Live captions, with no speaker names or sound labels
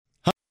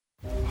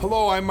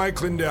Hello, I'm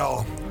Mike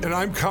Lindell, and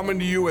I'm coming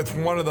to you with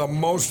one of the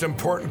most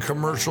important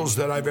commercials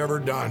that I've ever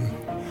done.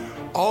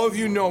 All of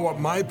you know what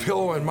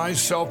MyPillow and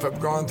myself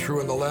have gone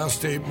through in the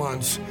last 8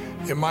 months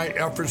in my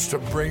efforts to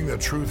bring the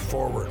truth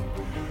forward.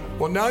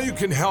 Well, now you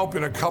can help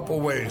in a couple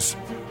ways.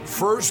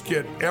 First,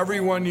 get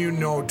everyone you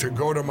know to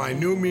go to my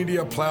new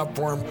media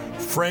platform,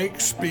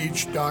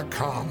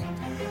 frankspeech.com.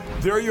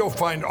 There you'll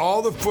find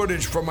all the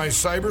footage from my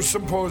cyber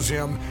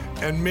symposium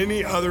and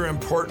many other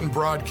important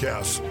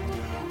broadcasts.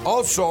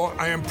 Also,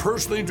 I am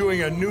personally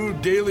doing a new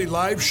daily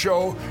live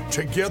show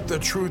to get the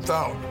truth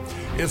out.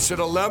 It's at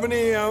 11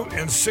 a.m.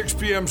 and 6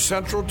 p.m.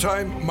 Central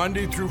Time,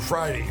 Monday through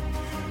Friday.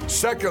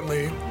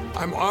 Secondly,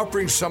 I'm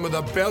offering some of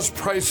the best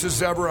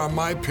prices ever on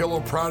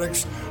MyPillow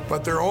products,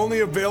 but they're only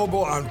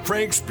available on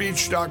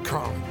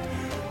frankspeech.com.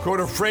 Go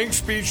to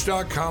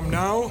frankspeech.com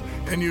now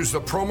and use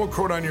the promo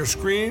code on your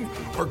screen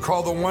or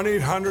call the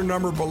 1-800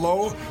 number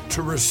below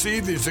to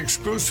receive these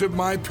exclusive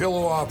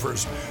MyPillow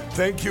offers.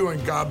 Thank you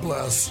and God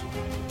bless.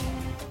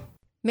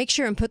 Make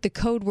sure and put the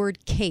code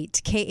word KATE,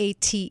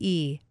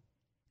 K-A-T-E.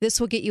 This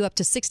will get you up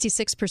to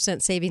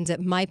 66% savings at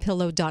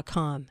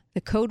MyPillow.com. The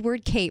code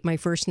word KATE, my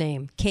first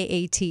name,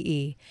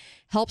 K-A-T-E.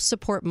 Help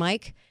support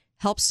Mike,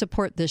 help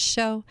support this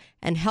show,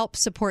 and help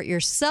support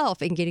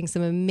yourself in getting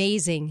some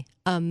amazing,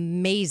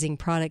 amazing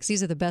products.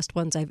 These are the best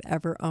ones I've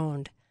ever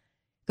owned.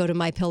 Go to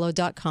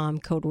MyPillow.com,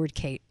 code word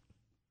KATE.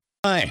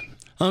 Hi,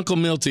 Uncle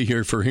Milty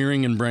here for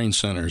Hearing and Brain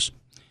Centers.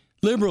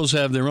 Liberals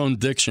have their own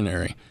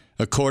dictionary.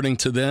 According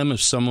to them, if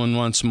someone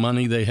wants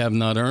money they have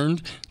not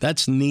earned,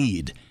 that's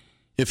need.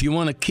 If you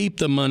want to keep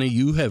the money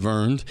you have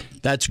earned,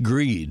 that's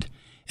greed.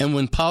 And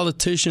when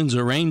politicians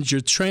arrange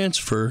your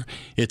transfer,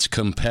 it's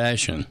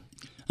compassion.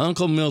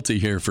 Uncle Milty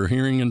here for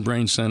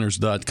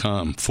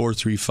hearingandbraincenters.com,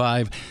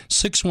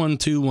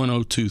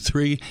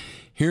 435-612-1023,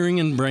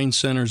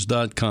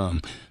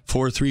 hearingandbraincenters.com,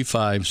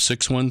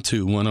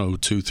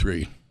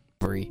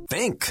 435-612-1023.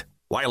 Think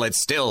while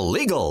it's still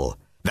legal.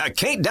 The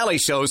Kate Dalley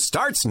Show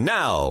starts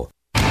now.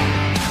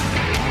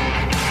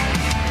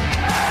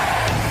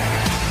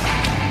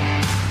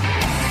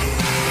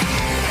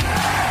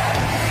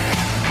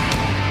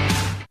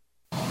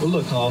 Well,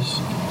 look, Hoss,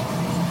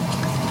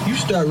 you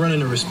start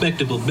running a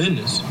respectable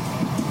business,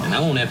 and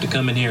I won't have to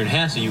come in here and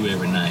hassle you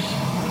every night.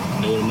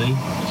 You know what I mean?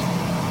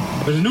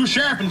 There's a new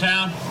sheriff in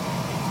town,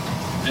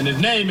 and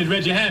his name is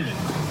Reggie Hammond.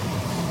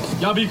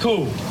 Y'all be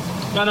cool.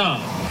 Right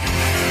on.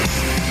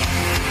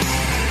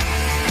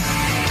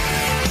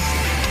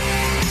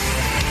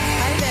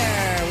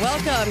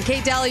 Welcome,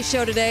 Kate Dalley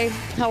Show today.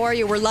 How are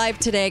you? We're live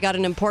today. I got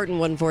an important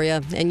one for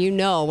you. And you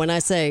know when I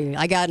say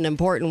I got an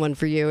important one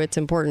for you, it's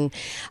important.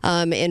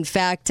 In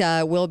fact,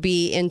 we'll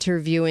be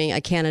interviewing a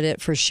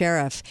candidate for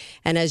sheriff.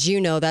 And as you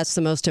know, that's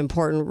the most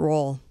important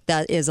role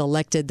that is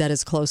elected that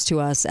is close to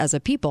us as a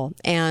people.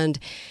 And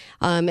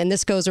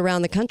this goes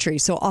around the country.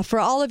 So for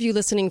all of you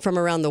listening from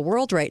around the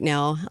world right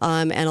now,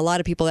 and a lot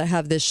of people that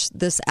have this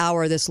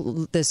hour,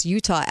 this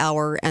Utah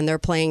hour, and they're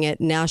playing it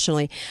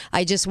nationally,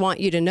 I just want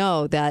you to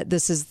know that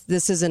this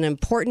is an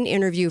important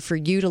interview for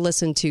you to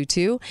listen to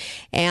too.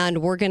 And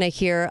we're going to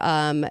hear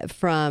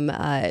from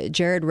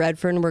Jared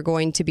Redfearn. We're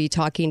going to be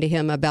talking to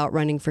him about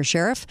running for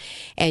sheriff,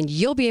 and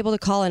you'll be able to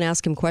call and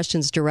ask him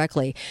questions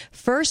directly.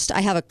 First,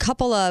 I have a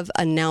couple of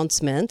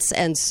announcements,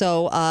 and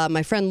so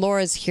my friend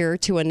Laura's here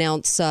to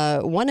announce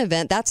one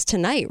event. That's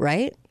tonight,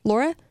 right,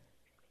 Laura?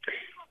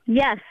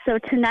 Yes. So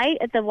tonight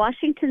at the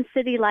Washington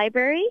City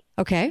Library,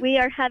 we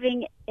are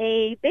having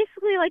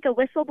basically like a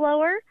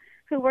whistleblower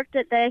who worked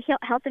at the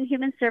Health and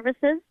Human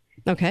Services.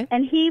 Okay.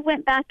 And he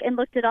went back and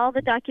looked at all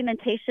the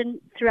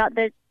documentation throughout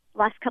the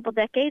last couple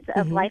decades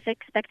of life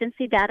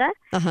expectancy data.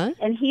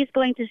 And he's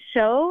going to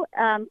show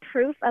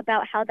proof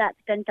about how that's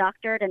been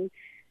doctored and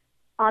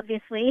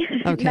obviously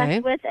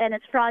messed with, and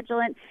it's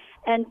fraudulent.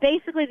 And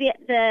basically,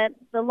 the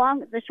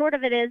short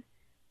of it is,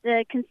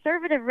 the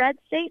conservative red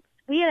states,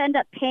 we end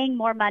up paying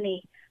more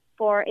money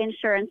for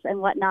insurance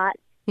and whatnot.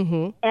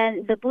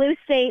 And the blue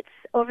states,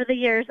 over the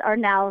years, are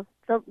now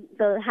have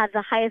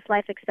the highest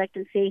life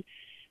expectancy,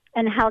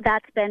 and how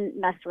that's been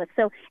messed with.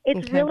 So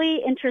it's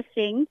really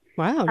interesting.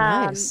 Wow,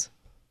 nice.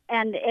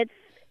 And it's,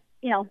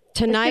 tonight, it's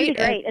going to be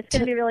great. It's going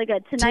to be really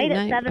good. Tonight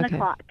at 7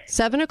 o'clock.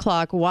 7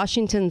 o'clock,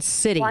 Washington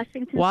City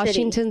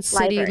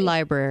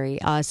Library,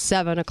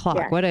 7 o'clock.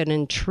 Yeah. What an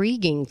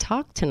intriguing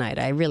talk tonight.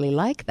 I really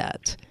like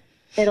that.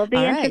 It'll be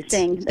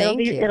interesting.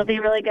 It'll be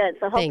really good.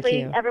 So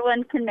hopefully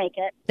everyone can make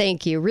it.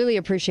 Thank you. Really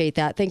appreciate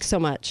that. Thanks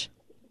so much.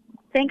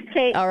 Thanks,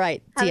 Kate. All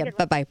right. See ya.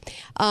 Bye-bye.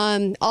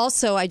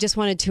 Also, I just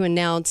wanted to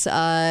announce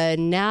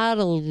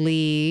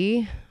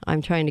Natalie...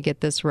 I'm trying to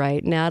get this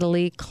right.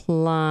 Natalie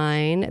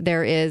Klein.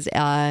 There is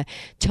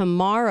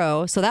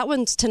tomorrow. So that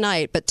one's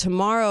tonight, but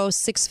tomorrow,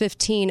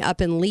 6:15 up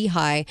in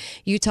Lehigh,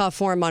 Utah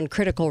Forum on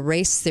Critical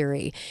Race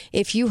Theory.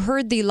 If you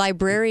heard the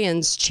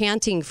librarians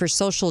chanting for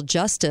social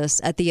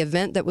justice at the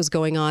event that was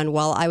going on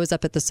while I was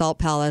up at the Salt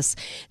Palace,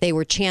 they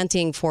were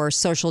chanting for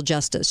social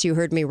justice. You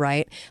heard me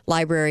right.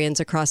 Librarians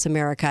across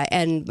America.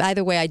 And by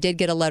the way, I did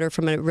get a letter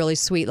from a really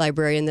sweet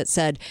librarian that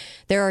said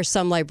there are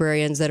some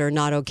librarians that are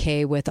not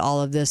okay with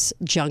all of this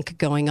junk junk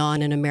going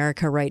on in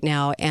America right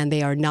now, and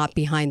they are not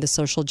behind the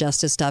social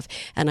justice stuff.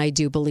 And I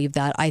do believe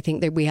that. I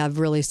think that we have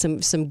really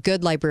some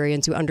good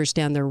librarians who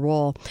understand their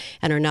role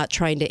and are not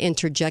trying to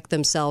interject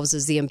themselves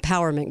as the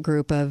empowerment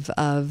group of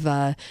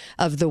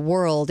the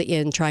world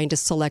in trying to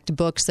select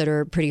books that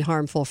are pretty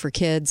harmful for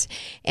kids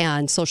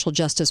and social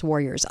justice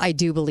warriors. I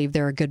do believe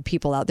there are good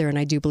people out there, and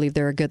I do believe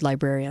there are good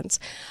librarians.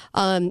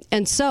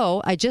 And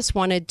so I just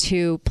wanted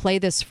to play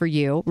this for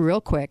you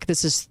real quick.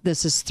 This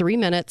is 3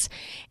 minutes,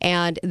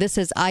 and this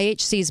is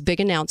IHC's big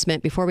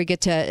announcement. Before we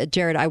get to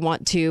Jared, I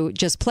want to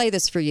just play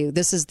this for you.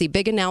 This is the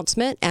big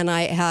announcement, and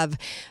I have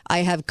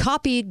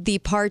copied the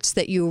parts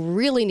that you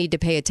really need to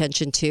pay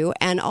attention to.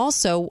 And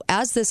also,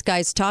 as this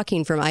guy's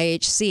talking from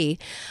IHC,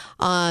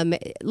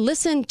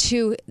 listen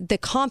to the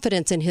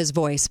confidence in his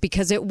voice,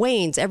 because it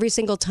wanes every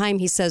single time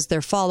he says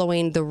they're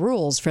following the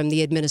rules from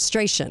the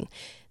administration,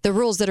 the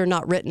rules that are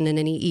not written in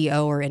any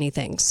EO or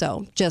anything.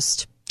 So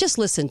just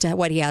listen to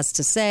what he has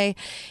to say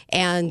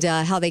and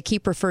how they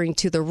keep referring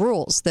to the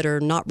rules that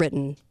are not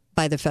written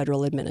by the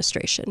federal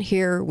administration.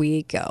 Here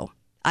we go.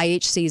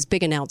 IHC's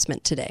big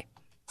announcement today.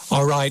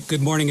 All right.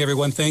 Good morning,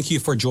 everyone. Thank you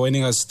for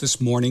joining us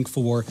this morning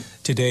for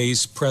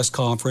today's press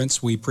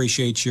conference. We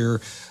appreciate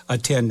your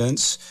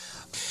attendance.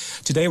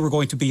 Today, we're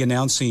going to be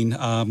announcing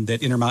that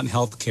Intermountain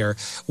Healthcare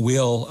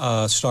will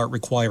start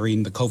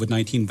requiring the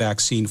COVID-19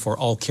 vaccine for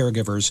all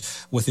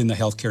caregivers within the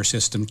healthcare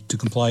system to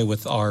comply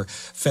with our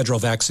federal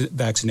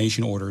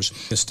vaccination orders.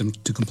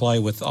 To comply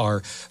with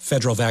our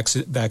federal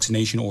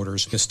vaccination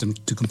orders.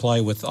 To comply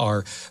with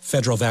our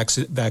federal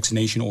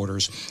vaccination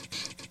orders.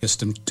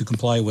 To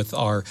comply with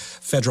our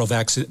federal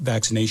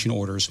vaccination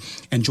orders.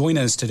 And join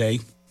us today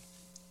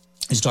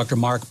is Dr.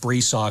 Mark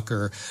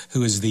Breesacher,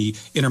 who is the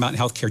Intermountain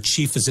Healthcare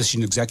Chief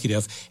Physician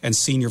Executive and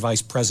Senior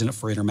Vice President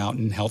for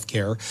Intermountain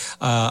Healthcare.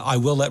 I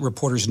will let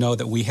reporters know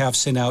that we have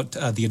sent out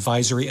the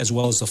advisory as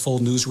well as the full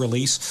news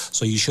release,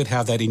 so you should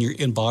have that in your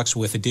inbox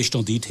with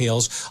additional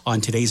details on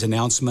today's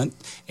announcement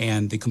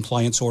and the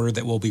compliance order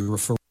that will be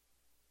referred.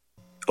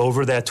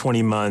 Over that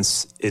 20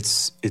 months,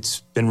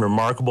 it's been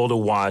remarkable to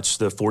watch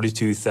the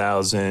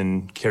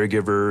 42,000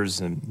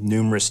 caregivers and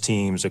numerous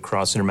teams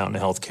across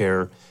Intermountain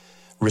Healthcare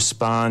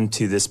respond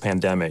to this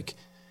pandemic.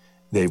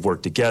 They've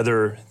worked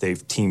together,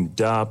 they've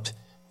teamed up,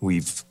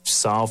 we've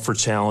solved for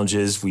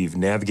challenges, we've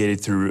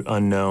navigated through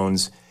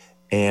unknowns,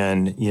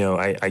 and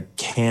I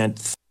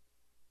can't.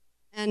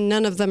 And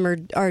none of them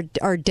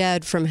are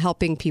dead from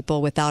helping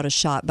people without a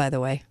shot, by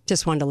the way.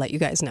 Just wanted to let you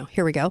guys know.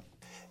 Here we go.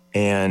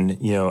 And,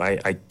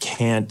 I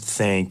can't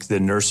thank the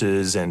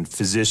nurses and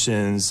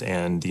physicians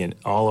and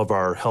all of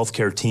our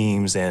healthcare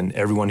teams and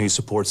everyone who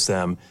supports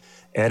them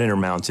at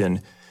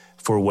Intermountain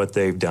for what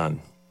they've done.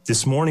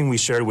 This morning, we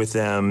shared with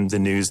them the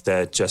news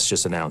that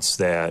just announced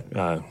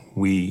that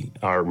we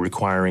are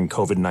requiring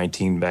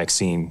COVID-19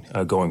 vaccine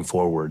going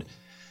forward.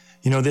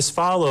 This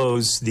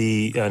follows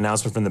the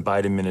announcement from the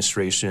Biden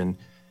administration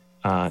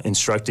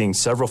instructing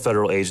several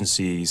federal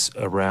agencies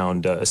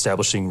around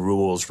establishing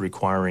rules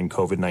requiring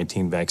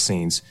COVID-19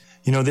 vaccines.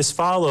 This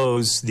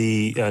follows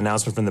the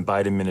announcement from the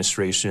Biden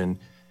administration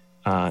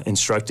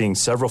instructing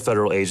several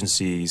federal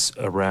agencies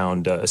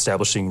around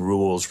establishing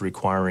rules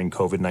requiring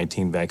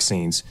COVID-19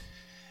 vaccines.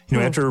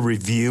 After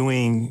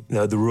reviewing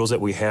the rules that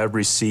we have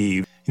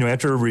received,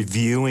 after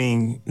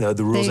reviewing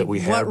the rules that we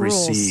have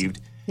received,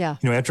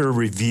 after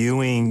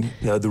reviewing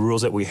the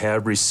rules that we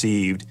have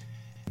received,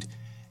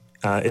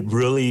 it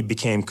really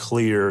became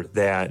clear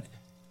that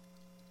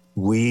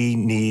we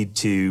need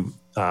to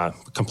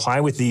comply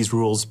with these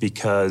rules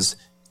because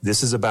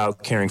this is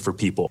about caring for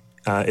people.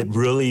 It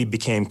really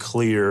became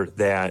clear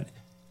that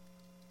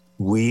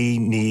we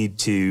need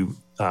to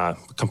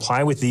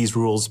comply with these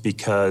rules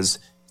because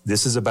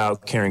this is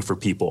about caring for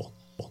people.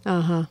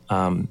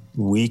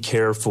 We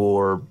care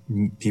for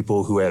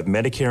people who have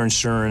Medicare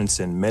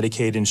insurance and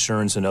Medicaid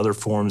insurance and other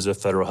forms of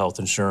federal health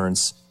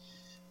insurance.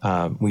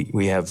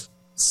 We have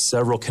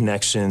several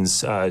connections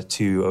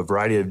to a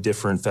variety of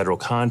different federal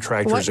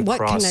contractors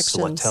across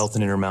Select Health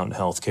and Intermountain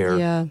Healthcare.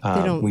 Yeah,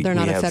 they're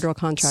not a federal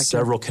contractor.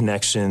 Several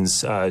connections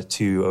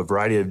to a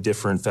variety of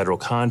different federal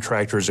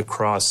contractors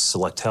across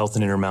Select Health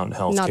and Intermountain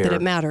Healthcare. Not that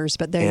it matters,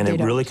 but they it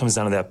don't. Really comes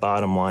down to that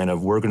bottom line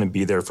of we're going to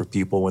be there for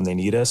people when they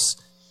need us.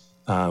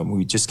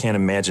 We just can't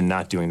imagine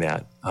not doing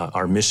that.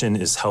 Our mission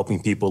is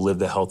helping people live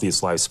the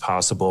healthiest lives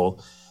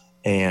possible.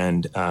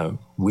 And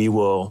we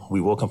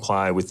will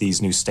comply with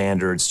these new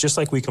standards, just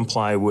like we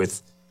comply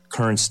with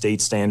current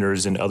state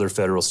standards and other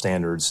federal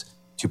standards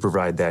to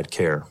provide that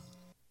care.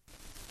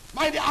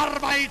 Meine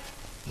Arbeit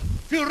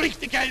für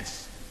richtig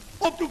hältst,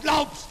 ob du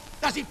glaubst,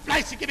 dass ich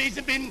fleißig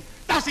gewesen bin,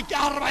 dass ich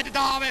gearbeitet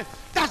habe,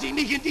 dass ich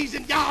mich in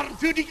diesen Jahren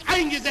für dich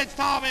eingesetzt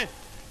habe,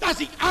 dass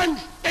ich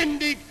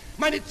anständig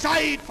meine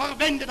Zeit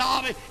verwendet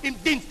habe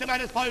im Dienste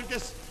meines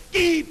Volkes.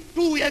 Gib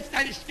du jetzt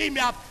deine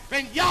Stimme ab.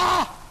 Wenn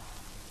ja,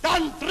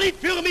 dann tritt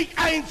für mich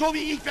ein, so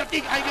wie ich für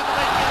dich eingetreten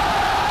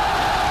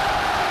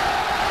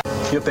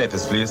bin. Your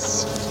papers,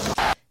 please.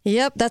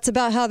 Yep, that's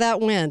about how that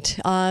went.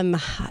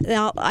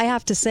 Now, I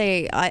have to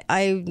say, I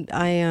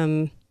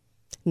am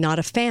not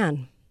a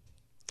fan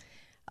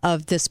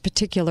of this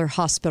particular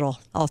hospital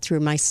all through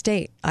my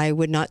state. I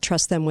would not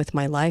trust them with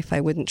my life.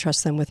 I wouldn't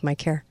trust them with my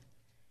care.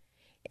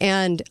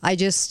 And I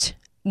just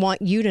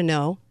want you to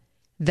know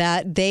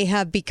that they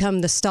have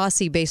become the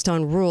Stasi based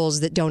on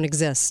rules that don't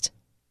exist.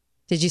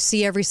 Did you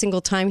see every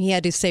single time he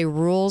had to say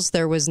rules,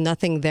 there was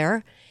nothing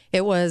there?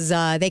 It was,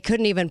 they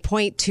couldn't even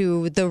point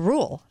to the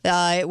rule.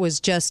 It was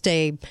just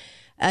an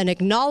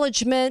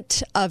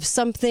acknowledgement of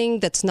something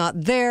that's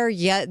not there,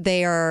 yet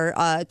they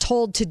are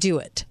told to do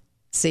it.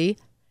 See?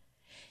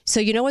 So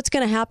you know what's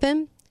going to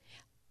happen?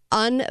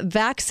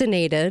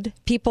 Unvaccinated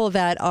people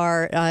that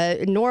are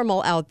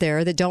normal out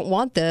there that don't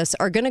want this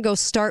are going to go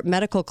start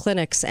medical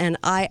clinics. And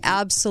I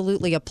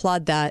absolutely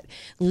applaud that.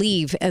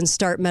 Leave and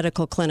start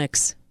medical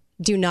clinics.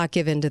 Do not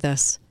give in to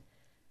this.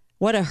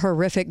 What a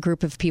horrific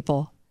group of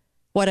people.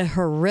 What a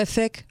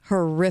horrific,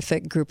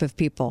 horrific group of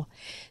people.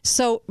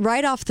 So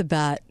right off the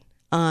bat,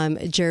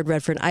 Jared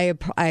Redfearn,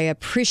 I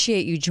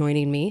appreciate you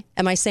joining me.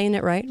 Am I saying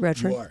it right,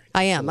 Redfearn? You are.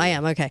 I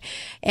am. Okay.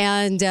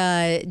 And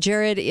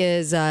Jared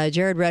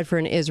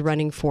Redfearn is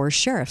running for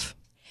sheriff.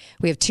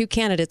 We have 2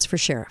 candidates for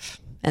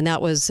sheriff, and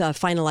that was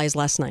finalized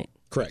last night.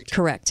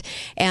 Correct.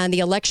 And the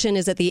election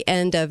is at the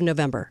end of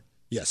November.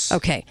 Yes.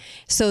 Okay.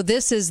 So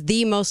this is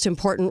the most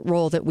important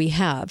role that we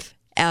have.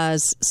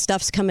 As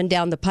stuff's coming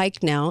down the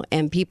pike now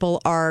and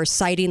people are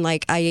citing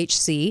like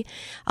IHC.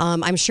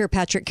 I'm sure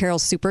Patrick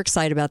Carroll's super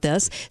excited about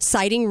this,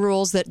 citing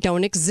rules that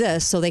don't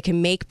exist so they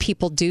can make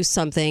people do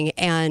something.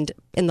 And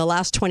in the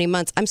last 20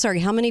 months, I'm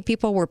sorry, how many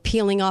people were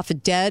peeling off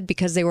dead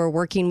because they were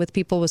working with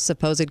people with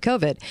supposed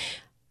COVID?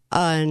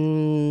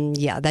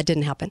 Yeah, that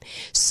didn't happen.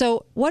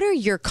 So what are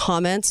your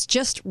comments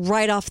just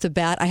right off the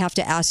bat? I have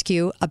to ask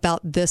you about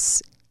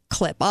this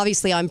clip.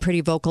 Obviously, I'm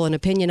pretty vocal and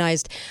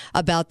opinionized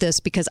about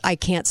this because I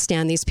can't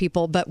stand these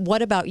people. But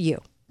what about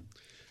you?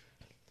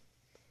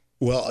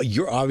 Well,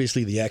 you're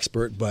obviously the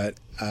expert, but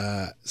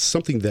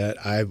something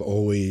that I've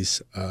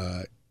always,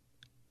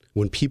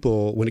 when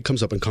it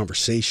comes up in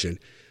conversation,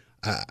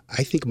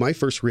 I think my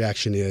first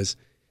reaction is,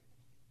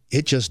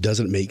 it just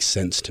doesn't make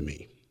sense to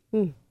me.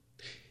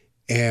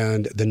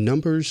 And the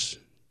numbers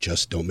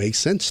just don't make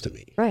sense to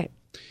me. Right.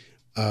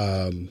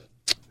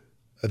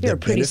 You're a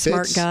pretty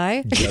smart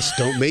guy. Just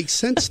don't make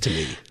sense to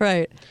me.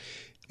 Right.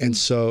 And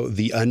so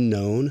the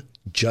unknown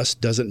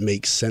just doesn't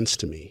make sense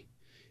to me.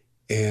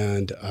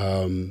 And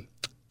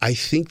I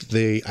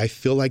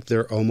feel like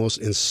they're almost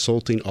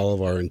insulting all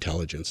of our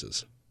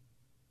intelligences.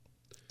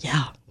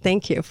 Yeah.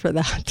 Thank you for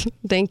that.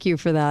 Thank you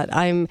for that.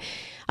 I'm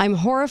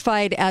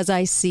horrified as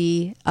I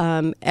see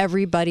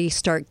everybody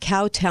start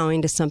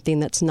kowtowing to something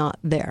that's not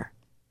there.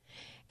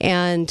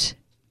 And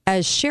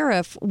as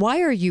sheriff,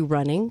 why are you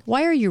running?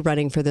 Why are you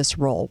running for this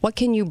role? What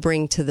can you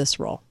bring to this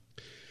role?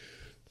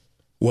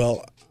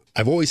 Well,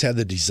 I've always had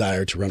the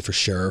desire to run for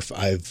sheriff.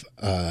 I've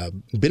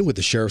been with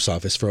the sheriff's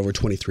office for over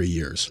 23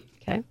 years.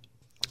 Okay.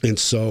 And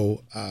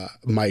so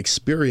my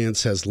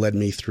experience has led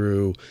me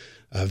through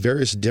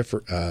various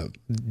different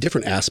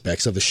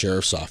aspects of the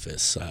sheriff's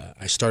office.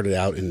 I started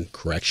out in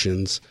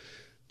corrections,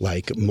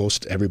 like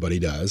most everybody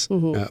does.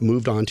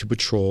 Moved on to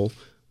patrol.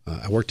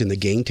 I worked in the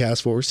gang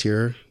task force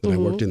here. Then I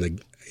worked in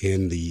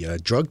the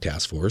drug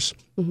task force.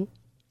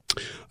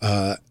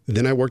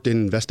 Then I worked in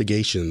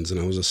investigations, and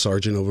I was a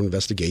sergeant over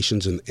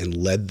investigations and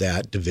led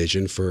that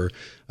division for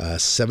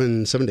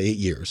 7 to 8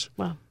 years.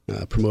 Wow.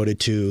 Promoted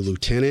to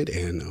lieutenant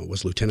and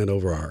was lieutenant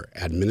over our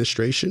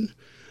administration,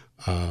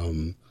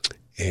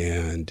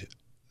 and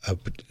a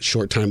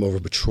short time over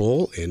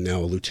patrol, and now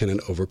a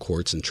lieutenant over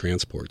courts and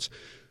transports.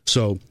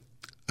 So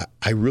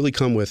I really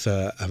come with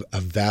a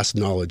vast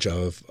knowledge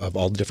of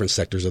all the different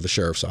sectors of the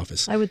sheriff's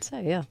office. I would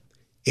say, yeah.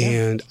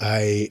 And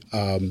I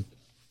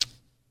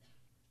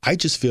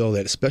just feel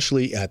that,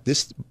 especially at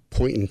this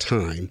point in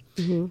time,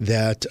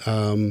 that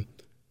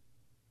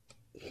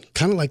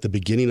kind of like the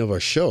beginning of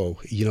our show,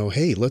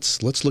 hey,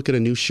 let's look at a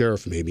new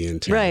sheriff maybe in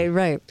town.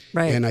 Right.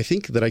 And I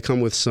think that I come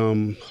with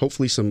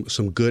hopefully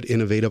some good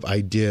innovative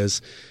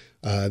ideas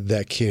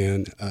that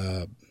can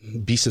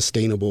be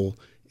sustainable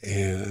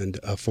and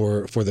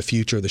for the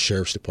future of the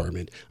sheriff's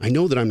department. I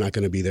know that I'm not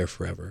going to be there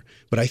forever,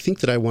 but I think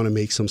that I want to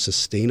make some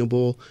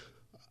sustainable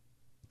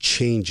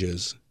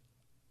changes.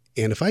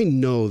 And if I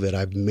know that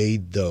I've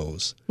made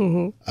those,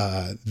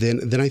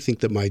 then I think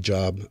that my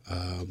job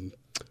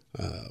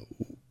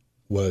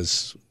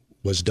was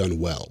done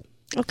well.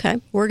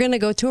 Okay. We're going to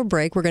go to a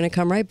break. We're going to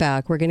come right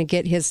back. We're going to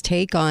get his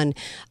take on,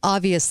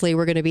 obviously,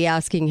 we're going to be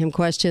asking him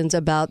questions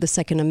about the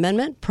Second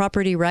Amendment,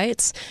 property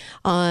rights,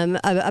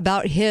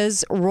 about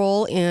his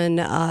role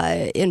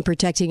in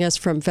protecting us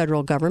from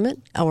federal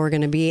government. We're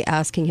going to be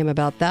asking him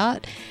about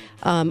that.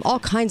 All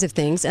kinds of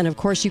things. And of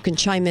course, you can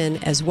chime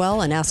in as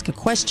well and ask a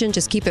question.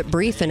 Just keep it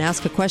brief and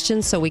ask a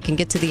question so we can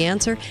get to the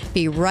answer.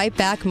 Be right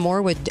back.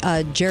 More with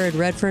Jared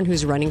Redfearn,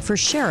 who's running for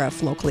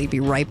sheriff locally. Be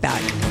right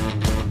back.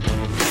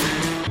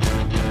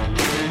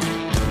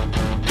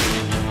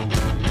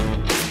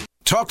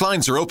 Talk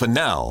lines are open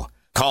now.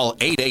 Call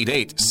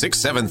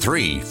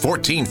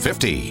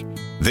 888-673-1450.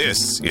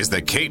 This is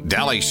the Kate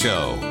Dalley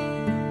Show.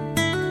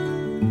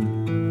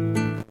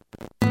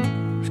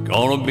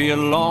 Gonna be a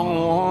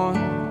long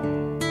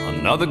one,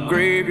 another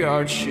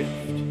graveyard shift,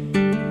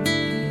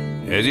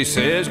 as he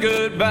says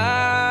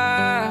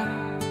goodbye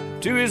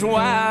to his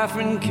wife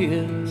and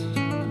kids.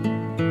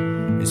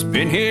 It's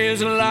been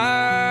his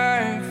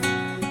life,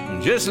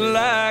 just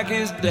like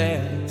his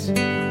dad's,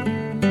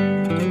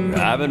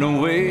 driving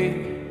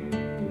away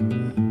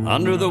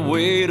under the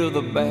weight of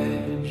the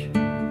badge.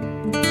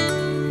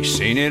 He's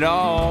seen it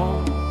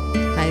all.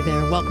 Hi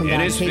there, welcome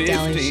back, Kate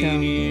Dalley Show.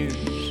 Years.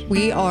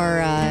 We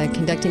are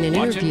conducting an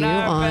interview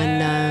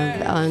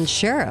on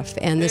Sheriff,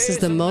 and this is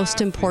the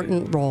most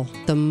important role,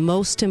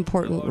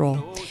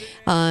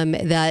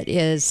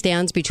 that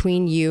stands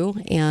between you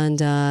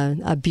and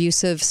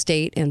abusive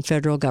state and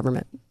federal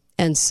government.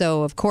 And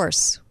so, of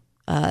course,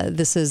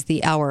 this is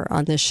the hour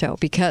on this show,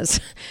 because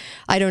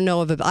I don't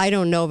know of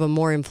a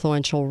more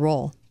influential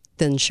role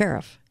than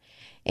sheriff,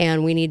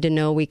 and we need to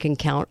know we can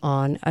count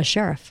on a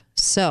sheriff.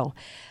 So.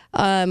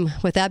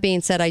 With that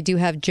being said, I do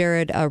have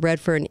Jared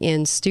Redfearn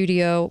in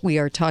studio. We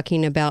are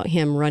talking about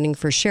him running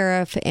for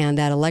sheriff, and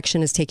that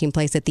election is taking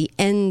place at the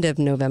end of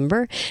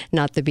November,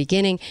 not the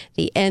beginning,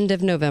 the end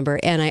of November.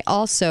 And I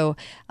also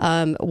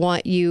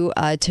want you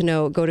to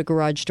know, go to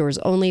Garage Doors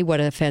Only. What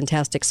a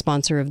fantastic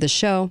sponsor of the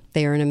show.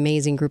 They are an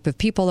amazing group of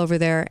people over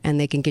there, and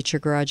they can get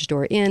your garage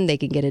door in. They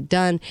can get it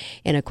done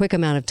in a quick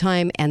amount of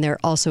time, and they're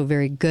also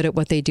very good at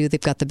what they do.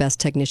 They've got the best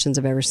technicians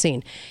I've ever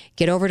seen.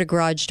 Get over to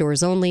Garage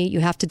Doors Only.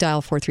 You have to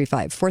dial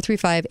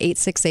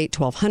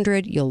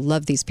 435-868-1200. You'll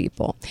love these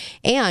people,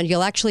 and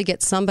you'll actually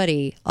get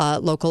somebody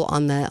local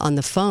on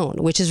the phone,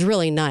 which is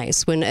really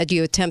nice. When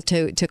you attempt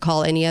to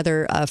call any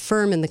other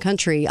firm in the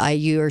country,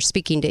 you are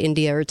speaking to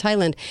India or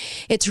Thailand,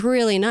 it's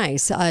really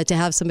nice to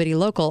have somebody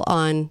local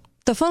on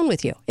the phone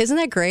with you. Isn't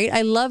that great?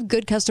 I love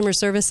good customer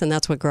service, and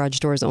that's what Garage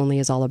Doors Only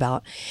is all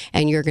about,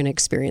 and you're going to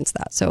experience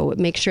that. So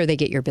make sure they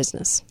get your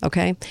business,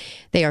 okay?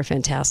 They are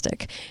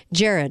fantastic.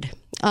 Jared,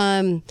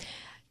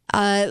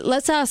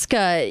 let's ask,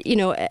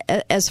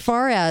 as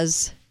far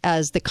as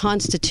the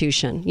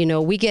Constitution,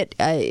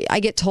 I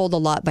get told a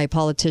lot by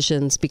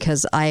politicians,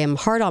 because I am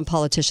hard on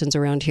politicians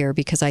around here,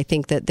 because I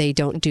think that they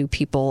don't do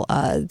people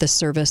the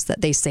service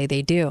that they say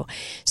they do.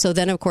 So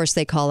then, of course,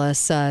 they call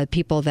us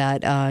people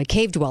that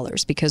cave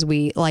dwellers, because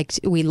we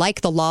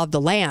like the law of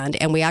the land,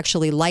 and we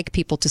actually like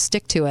people to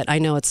stick to it. I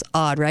know it's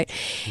odd, right?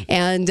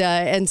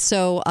 And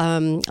so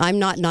I'm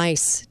not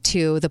nice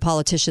to the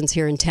politicians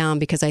here in town,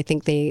 because I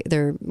think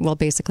they're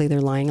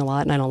lying a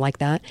lot, and I don't like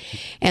that.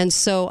 And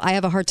so I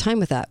have a hard time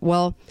with that.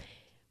 Well,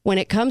 when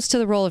it comes to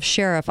the role of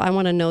sheriff, I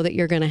want to know that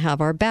you're going to have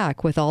our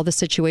back with all the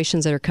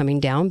situations that are coming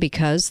down,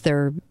 because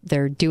they're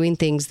doing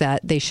things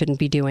that they shouldn't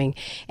be doing,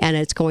 and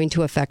it's going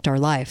to affect our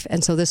life.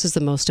 And so this is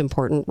the most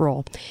important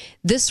role.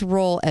 This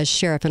role as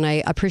sheriff, and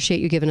I appreciate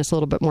you giving us a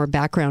little bit more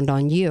background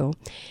on you.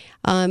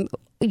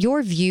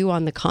 Your view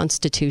on the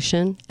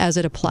Constitution as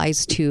it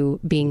applies to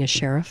being a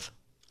sheriff?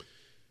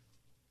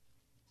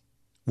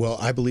 Well,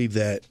 I believe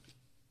that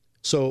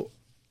so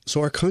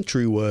our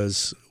country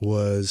was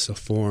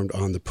formed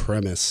on the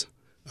premise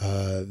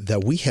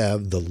that we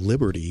have the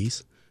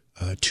liberties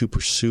to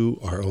pursue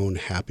our own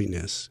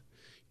happiness,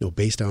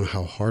 based on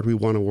how hard we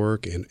want to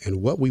work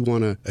and what we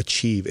want to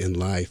achieve in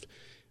life.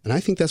 And I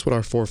think that's what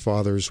our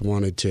forefathers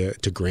wanted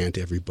to grant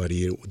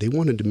everybody. They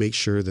wanted to make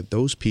sure that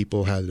those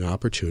people had an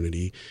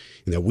opportunity,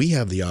 and that we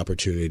have the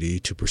opportunity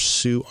to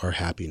pursue our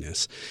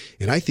happiness.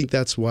 And I think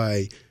that's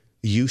why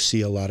you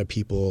see a lot of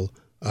people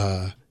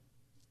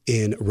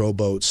in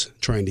rowboats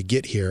trying to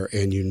get here,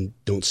 and you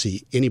don't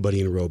see anybody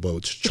in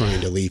rowboats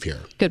trying to leave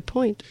here. Good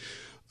point.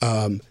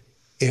 And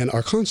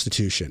our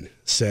Constitution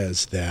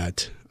says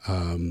that,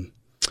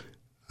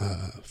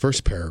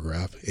 first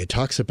paragraph, it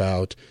talks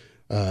about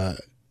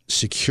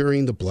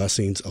securing the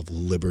blessings of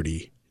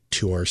liberty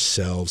to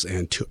ourselves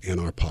and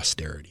our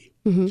posterity.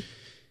 Mm-hmm.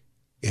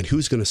 And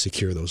who's going to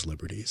secure those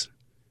liberties?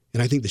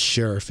 And I think the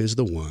sheriff is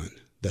the one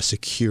that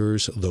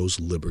secures those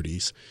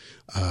liberties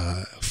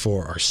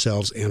for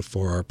ourselves and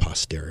for our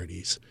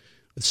posterities.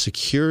 It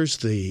secures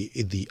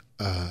the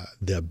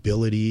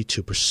ability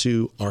to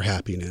pursue our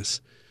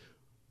happiness.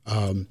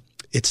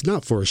 It's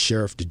not for a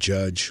sheriff to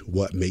judge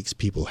what makes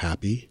people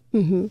happy.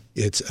 Mm-hmm.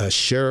 It's a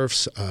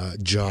sheriff's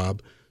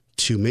job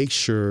to make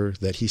sure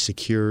that he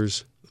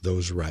secures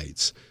those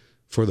rights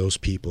for those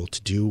people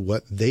to do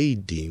what they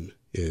deem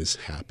is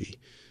happy,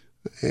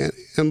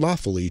 and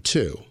lawfully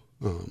too.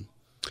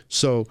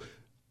 So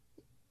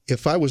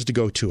if I was to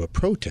go to a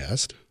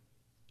protest,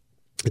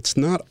 it's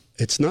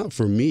not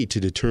for me to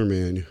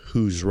determine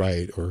who's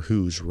right or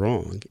who's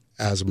wrong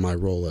as my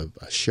role of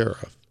a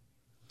sheriff.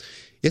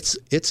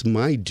 It's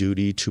my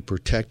duty to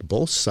protect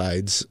both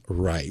sides'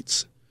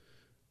 rights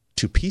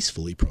to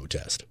peacefully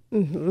protest.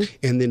 Mm-hmm.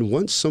 And then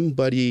once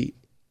somebody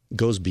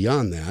goes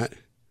beyond that,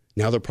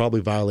 now they're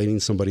probably violating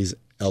somebody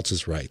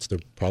else's rights. They're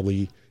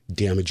probably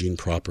damaging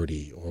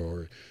property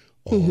or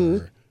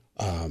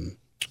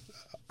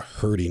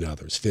hurting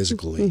others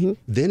physically. Mm-hmm.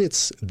 Then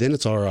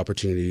it's our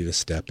opportunity to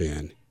step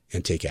in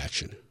and take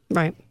action.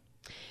 Right.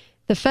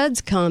 The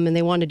feds come and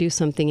they want to do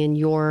something in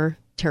your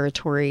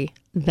territory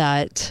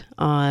that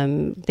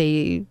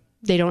they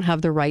don't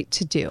have the right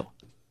to do.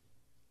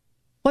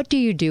 What do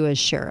you do as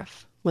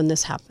sheriff when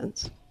this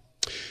happens?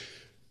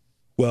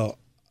 Well,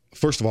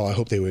 first of all, I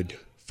hope they would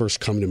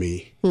first come to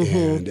me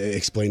and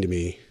explain to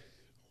me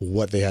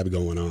what they have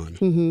going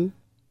on.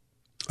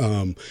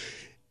 And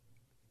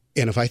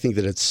if I think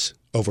that it's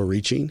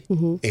overreaching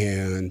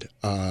and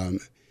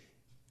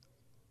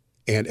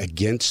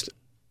against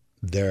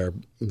their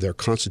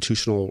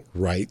constitutional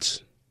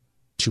rights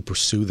to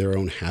pursue their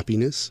own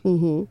happiness,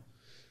 then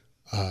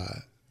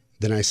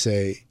I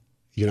say,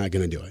 you're not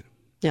going to do it.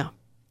 Yeah.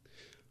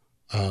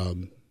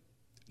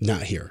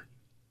 Not here.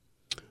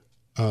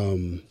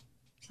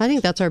 I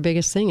think that's our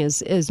biggest thing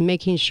is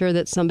making sure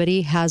that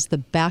somebody has the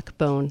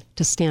backbone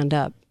to stand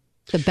up,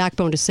 the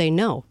backbone to say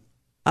no.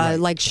 Right.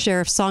 Like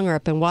Sheriff Songer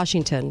up in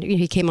Washington,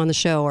 he came on the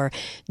show, or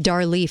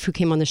Dalley, who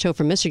came on the show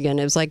from Michigan.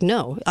 It was like,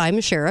 no, I'm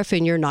a sheriff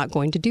and you're not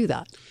going to do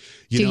that.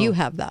 Do you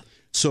have that?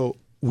 So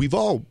we've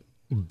all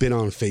been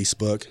on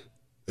Facebook.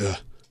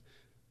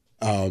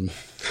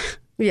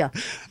 Yeah.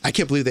 I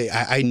can't believe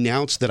I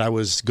announced that I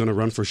was going to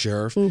run for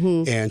sheriff,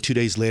 and 2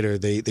 days later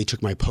they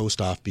took my post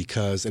off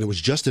and it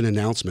was just an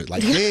announcement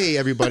like, hey,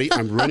 everybody,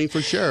 I'm running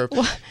for sheriff.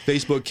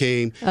 Facebook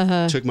came,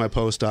 took my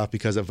post off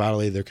because it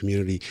violated their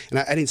community. And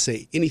I didn't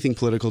say anything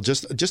political,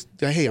 just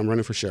hey, I'm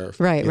running for sheriff.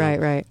 Right.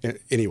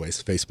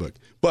 Anyways, Facebook.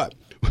 But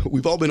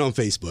we've all been on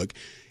Facebook.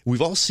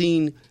 We've all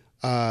seen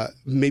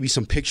maybe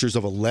some pictures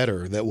of a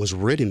letter that was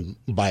written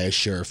by a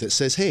sheriff that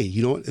says, hey,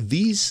 you know what,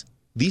 these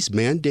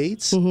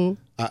mandates,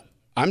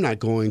 I'm not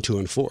going to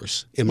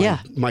enforce, and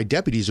my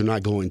deputies are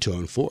not going to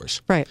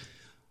enforce. Right.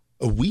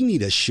 We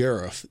need a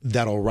sheriff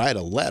that'll write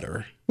a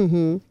letter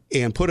and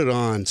put it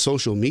on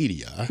social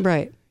media,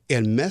 right,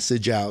 and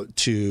message out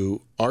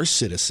to our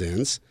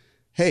citizens,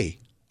 hey,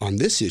 on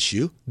this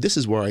issue, this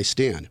is where I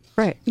stand.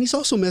 Right. And he's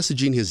also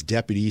messaging his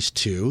deputies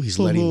too. He's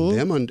letting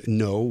them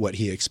know what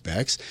he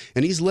expects,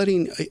 and he's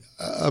letting,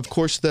 of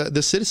course,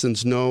 the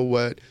citizens know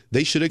what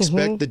they should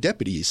expect the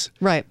deputies.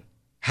 Right.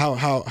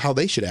 How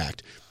they should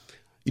act.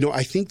 You know,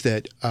 I think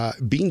that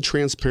being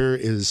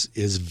transparent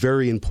is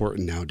very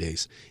important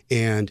nowadays.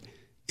 And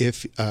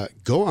if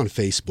go on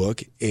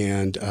Facebook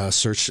and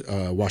search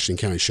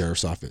Washington County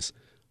Sheriff's Office.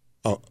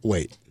 Oh,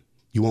 wait,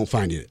 you won't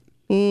find it.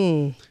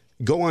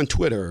 Go on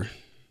Twitter,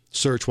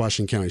 search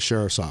Washington County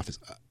Sheriff's Office.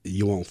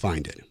 You won't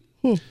find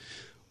it.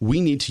 We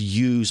need to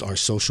use our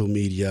social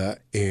media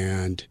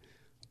and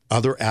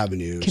other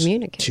avenues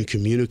to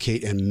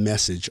communicate and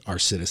message our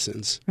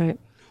citizens. Right.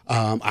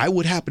 I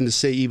would happen to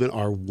say even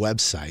our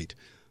website.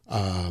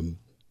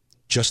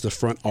 Just the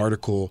front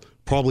article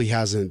probably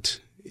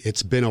hasn't,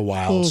 it's been a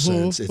while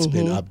since it's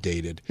been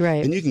updated.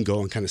 Right. And you can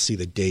go and kind of see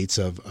the dates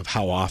of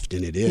how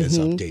often it is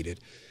updated.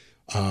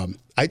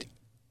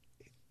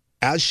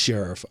 As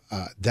sheriff,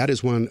 that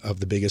is one of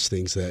the biggest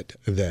things that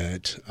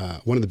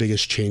one of the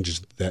biggest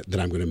changes that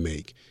I'm going to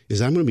make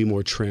is I'm going to be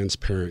more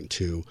transparent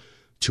to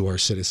our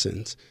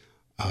citizens.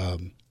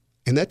 And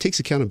that takes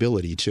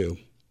accountability too.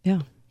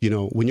 Yeah. You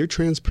know, when you're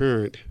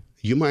transparent,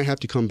 you might have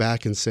to come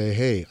back and say,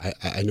 hey,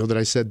 I know that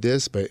I said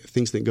this, but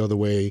things didn't go the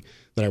way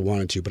that I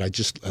wanted to, but I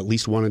just at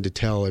least wanted to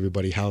tell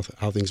everybody how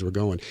things were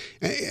going.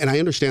 And I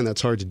understand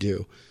that's hard to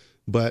do,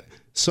 but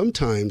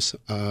sometimes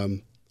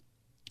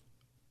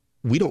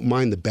we don't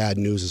mind the bad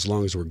news as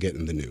long as we're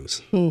getting the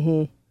news.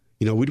 You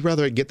know, we'd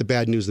rather get the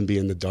bad news than be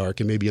in the dark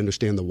and maybe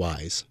understand the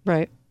whys.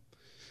 Right.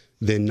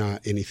 Than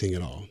not anything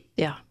at all.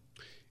 Yeah.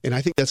 And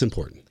I think that's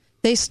important.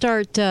 They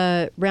start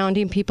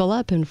rounding people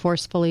up and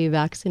forcefully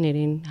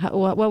vaccinating. How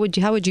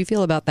would you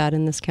feel about that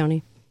in this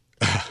county?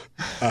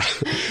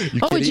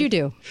 What would you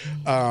do?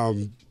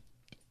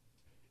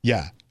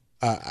 Yeah.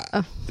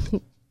 I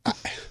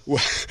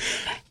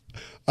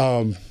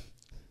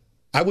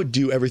would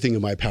do everything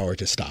in my power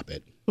to stop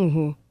it.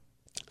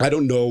 I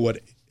don't know what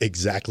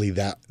exactly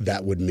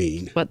that would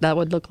mean. What that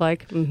would look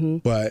like.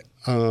 But,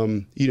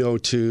 you know,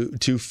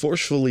 to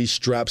forcefully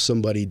strap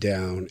somebody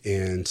down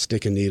and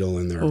stick a needle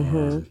in their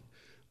arm.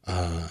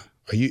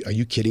 Are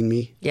you kidding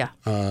me? Yeah.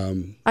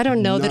 I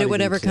don't know that it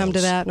would ever come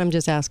to that, and I'm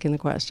just asking the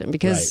question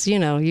because you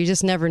know, you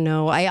just never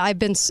know. I've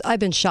been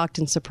shocked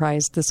and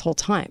surprised this whole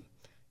time,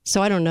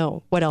 so I don't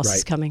know what else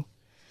is coming.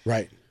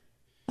 Right.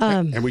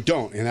 And we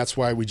don't, and that's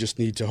why we just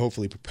need to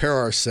hopefully prepare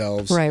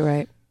ourselves.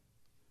 Right.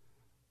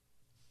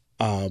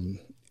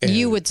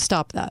 You would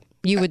stop that.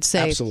 You would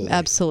say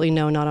absolutely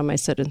no, not on my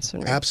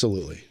citizenry.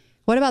 Absolutely.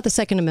 What about the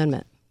Second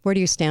Amendment? Where do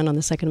you stand on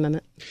the Second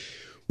Amendment?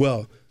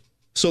 Well,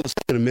 so the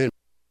Second Amendment.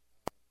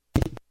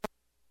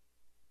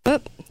 Oh,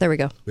 there we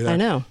go. I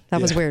know.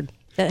 That was weird.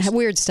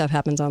 Weird stuff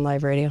happens on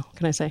live radio. What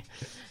can I say?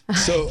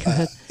 So,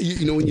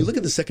 you know, when you look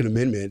at the Second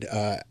Amendment,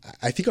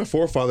 I think our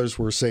forefathers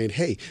were saying,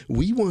 hey,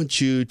 we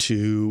want you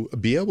to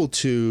be able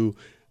to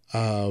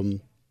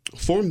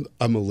form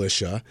a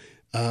militia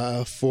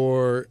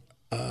for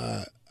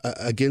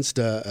against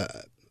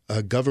a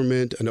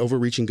government, an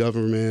overreaching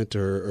government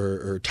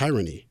or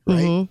tyranny,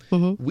 right?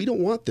 We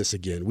don't want this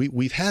again.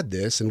 We've had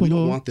this and we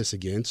don't want this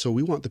again. So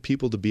we want the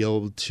people to be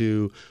able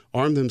to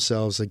arm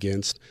themselves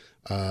against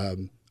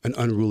an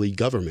unruly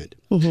government.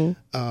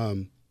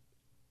 Mm-hmm.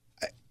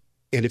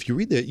 And if you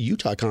read the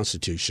Utah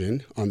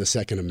Constitution on the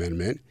Second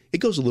Amendment, it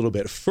goes a little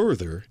bit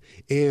further.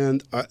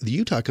 And the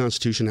Utah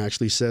Constitution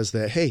actually says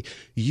that, hey,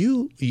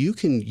 you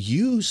can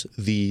use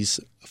these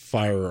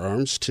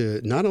firearms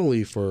to not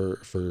only for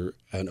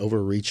an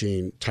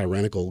overreaching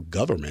tyrannical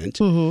government,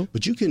 mm-hmm.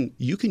 but you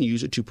can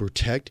use it to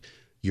protect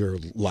your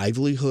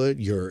livelihood,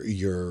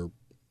 your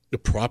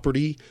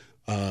property,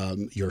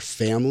 your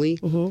family.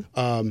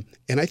 Mm-hmm.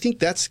 And I think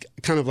that's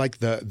kind of like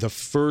the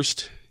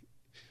first.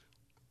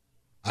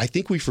 I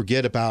think we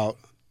forget about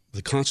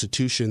the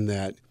Constitution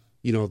that,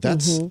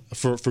 that's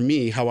mm-hmm. for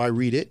me, how I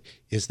read it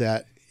is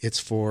that it's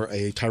for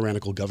a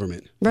tyrannical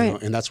government.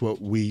 Right. And that's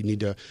what we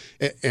need to,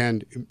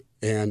 and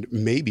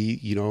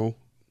maybe,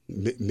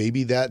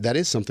 maybe that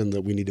is something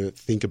that we need to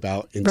think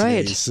about in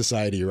today's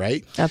society,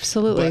 right?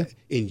 Absolutely. But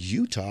in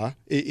Utah,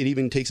 it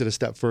even takes it a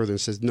step further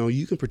and says, no,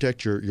 you can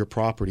protect your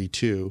property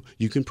too.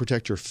 You can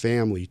protect your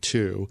family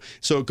too.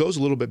 So it goes a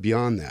little bit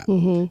beyond that.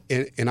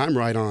 Mm-hmm. And I'm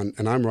right on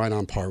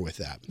par with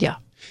that. Yeah.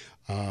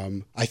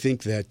 I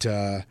think that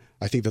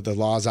the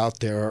laws out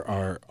there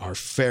are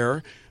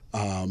fair.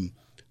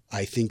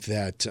 I think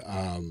that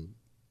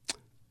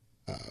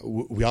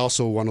we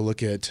also want to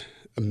look at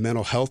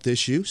mental health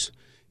issues,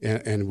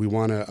 and we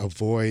want to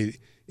avoid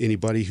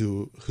anybody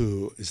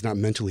who is not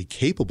mentally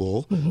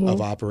capable mm-hmm. of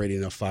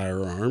operating a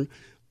firearm.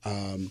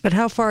 But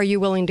how far are you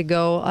willing to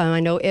go? I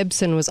know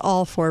Ibsen was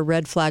all for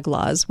red flag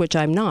laws, which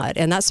I'm not.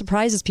 And that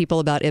surprises people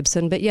about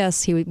Ibsen. But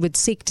yes, he would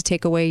seek to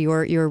take away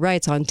your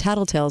rights on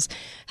tattletales.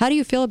 How do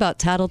you feel about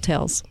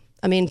tattletales?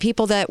 I mean,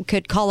 people that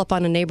could call up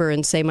on a neighbor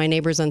and say, my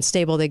neighbor's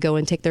unstable, they go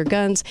and take their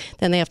guns,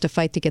 then they have to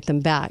fight to get them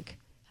back.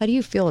 How do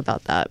you feel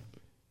about that?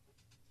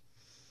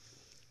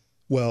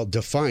 Well,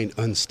 define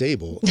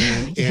unstable,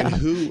 and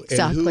who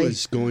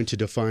is going to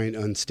define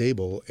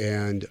unstable,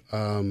 and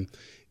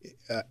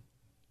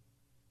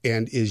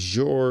is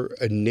your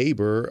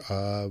neighbor?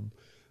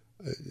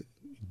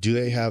 Do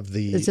they have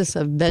the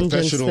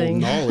professional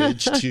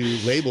knowledge to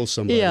label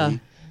somebody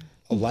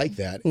like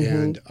that?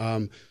 Mm-hmm.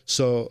 And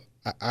so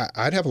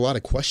I'd have a lot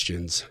of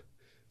questions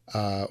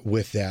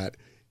with that,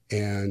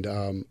 and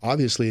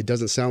obviously, it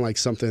doesn't sound like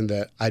something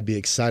that I'd be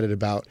excited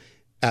about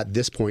at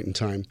this point in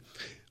time.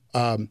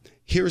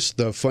 Here's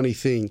the funny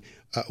thing.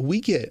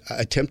 We get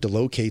attempt to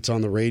locates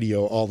on the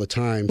radio all the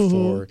time mm-hmm.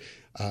 for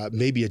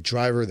maybe a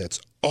driver that's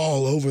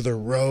all over the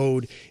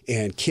road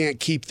and can't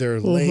keep their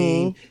mm-hmm.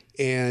 lane.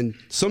 And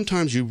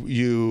sometimes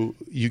you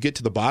get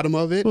to the bottom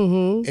of it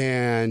mm-hmm.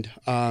 and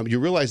you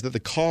realize that the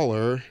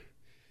caller,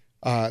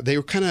 they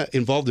were kind of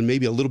involved in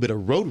maybe a little bit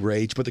of road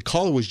rage, but the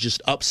caller was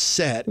just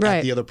upset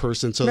at the other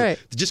person. So they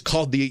just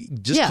called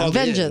called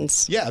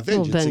vengeance.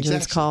 Vengeance.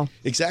 Vengeance call.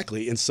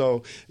 Exactly. And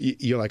so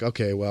you're like,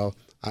 okay, well,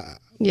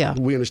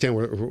 we understand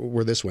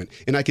where this went.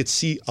 And I could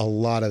see a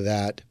lot of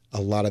that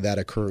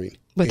occurring.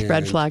 With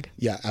red flag.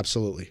 Yeah,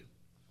 absolutely.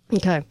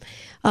 Okay.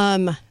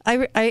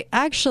 I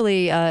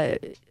actually,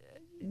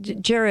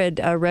 Jared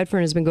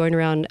Redfearn has been going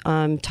around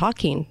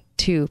talking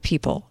to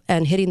people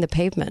and hitting the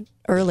pavement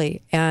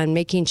early and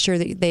making sure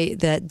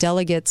that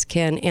delegates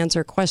can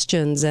answer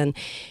questions and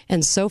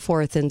so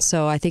forth. And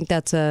so I think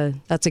that's a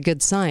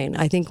good sign.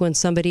 I think when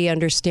somebody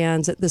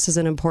understands that this is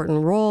an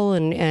important role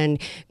and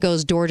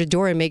goes door to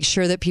door and makes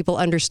sure that people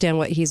understand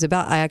what he's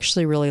about, I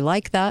actually really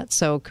like that.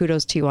 So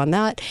kudos to you on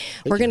that.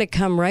 We're going to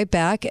come right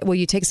back. Will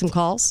you take some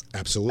calls?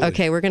 Absolutely.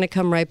 Okay, we're going to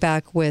come right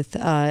back with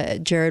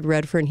Jared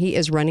Redfearn. He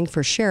is running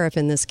for sheriff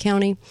in this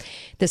county.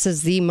 This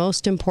is the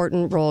most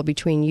important role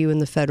between you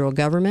and the federal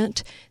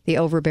government, the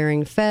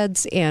overbearing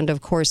feds, and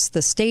of course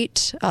the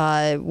state,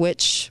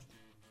 which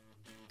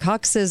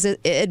Cox's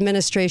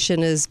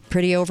administration is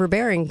pretty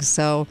overbearing.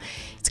 So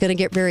it's going to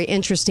get very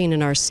interesting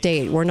in our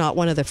state. We're not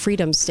one of the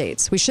freedom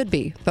states. We should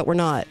be, but we're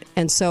not.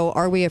 And so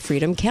are we a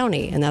freedom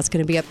county? And that's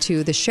going to be up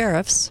to the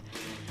sheriffs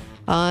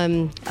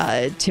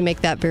to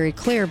make that very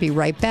clear. Be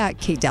right back.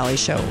 Kate Dalley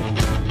Show.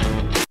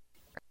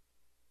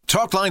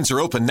 Talk lines are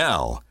open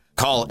now.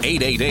 Call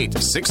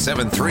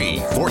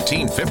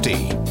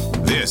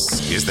 888-673-1450.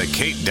 This is the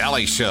Kate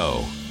Dalley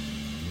Show.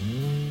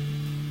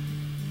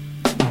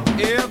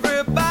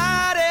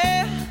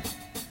 Everybody,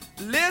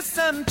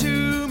 listen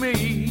to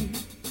me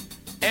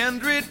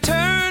and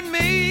return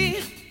me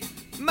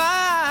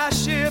my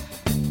ship.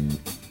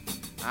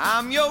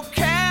 I'm your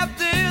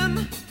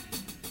captain.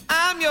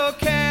 I'm your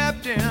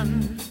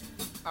captain.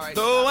 All right,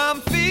 though I'm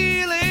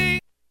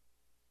feeling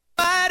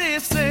mighty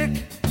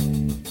sick.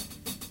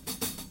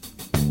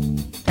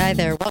 Hi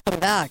there, welcome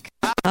back.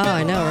 Oh,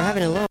 I know, we're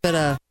having a little bit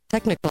of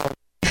technical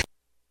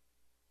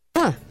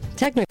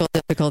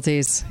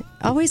difficulties.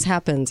 Always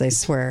happens, I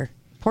swear.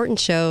 Important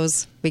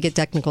shows, we get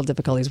technical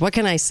difficulties. What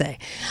can I say?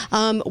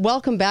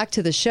 Welcome back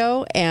to the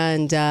show,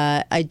 and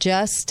I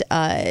just,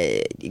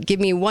 give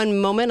me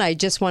one moment. I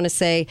just want to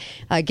say,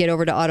 get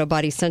over to Auto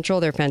Body Central.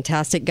 They're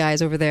fantastic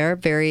guys over there.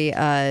 Very,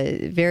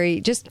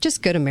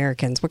 just good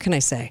Americans. What can I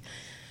say?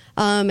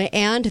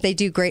 And they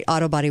do great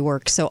auto body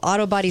work. So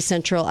Auto Body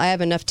Central, I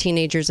have enough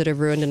teenagers that have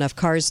ruined enough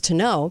cars to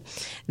know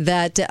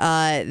that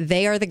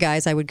they are the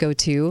guys I would go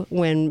to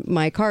when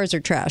my cars are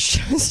trash.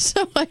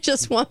 So I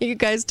just want you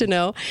guys to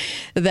know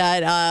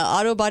that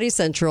Auto Body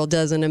Central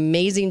does an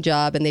amazing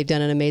job, and they've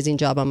done an amazing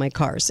job on my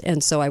cars.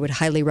 And so I would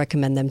highly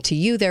recommend them to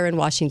you. They're in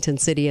Washington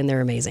City, and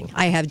they're amazing.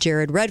 I have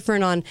Jared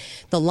Redfearn on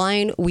the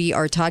line. We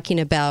are talking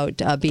about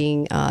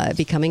becoming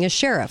a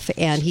sheriff,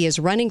 and he is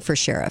running for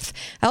sheriff.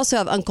 I also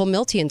have Uncle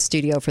Milty in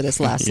studio for this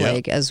last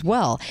leg as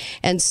well.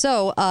 And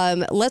so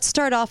let's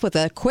start off with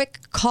a quick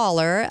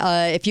caller.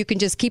 If you can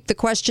just keep the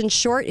questions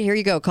short. Here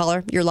you go,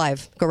 caller. You're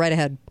live. Go right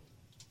ahead.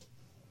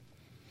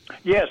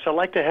 Yes, I'd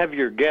like to have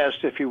your guest,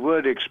 if you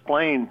would,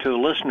 explain to the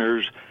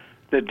listeners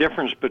the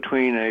difference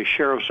between a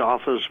sheriff's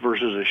office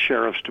versus a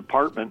sheriff's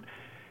department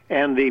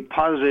and the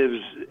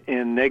positives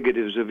and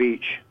negatives of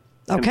each.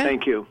 Okay. And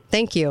thank you.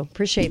 Thank you.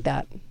 Appreciate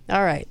that.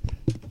 All right.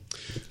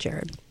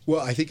 Jared.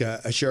 Well, I think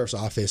a sheriff's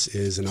office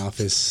is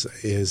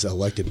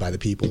elected by the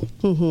people.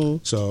 Mm-hmm.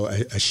 So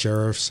a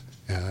sheriff's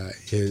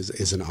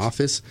is an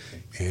office,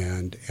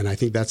 and I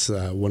think that's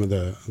one of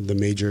the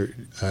major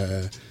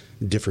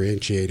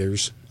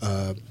differentiators.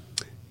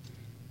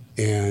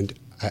 And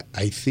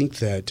I think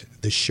that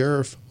the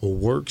sheriff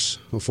works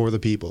for the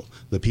people.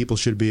 The people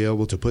should be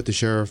able to put the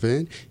sheriff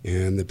in,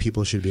 and the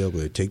people should be able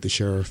to take the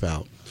sheriff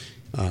out.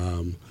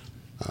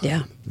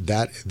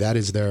 That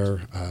is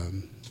their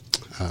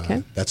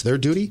that's their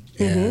duty,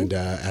 and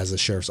as a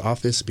sheriff's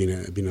office, being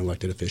an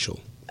elected official.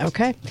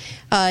 Okay.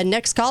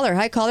 Next caller.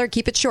 Hi, caller.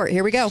 Keep it short.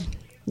 Here we go.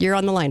 You're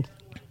on the line.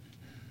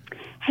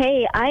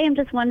 Hey, I am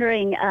just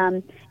wondering,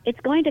 it's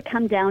going to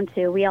come down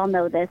to, we all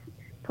know this,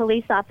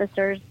 police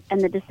officers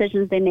and the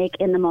decisions they make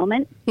in the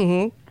moment.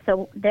 Mm-hmm.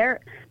 So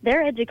their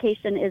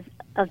education is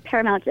of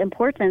paramount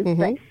importance,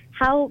 but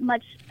how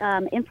much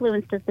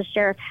influence does the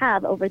sheriff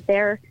have over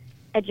their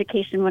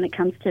education when it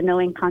comes to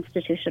knowing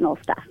constitutional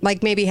stuff?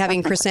 Like maybe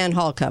having KrisAnne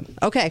Hall come.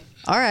 Okay.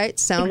 All right.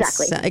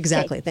 Sounds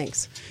exactly. Okay.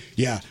 Thanks.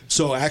 Yeah.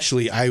 So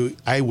actually,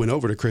 I went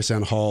over to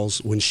KrisAnne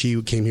Hall's when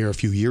she came here a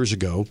few years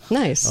ago.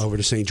 Nice. Over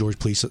to St. George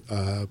Police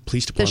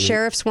Department. The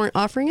sheriffs weren't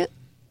offering it?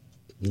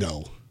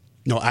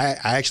 No, I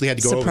actually had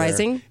to go over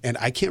there. And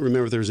I can't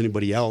remember if there was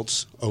anybody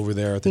else over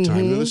there at the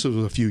time. No, this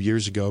was a few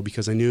years ago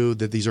because I knew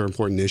that these are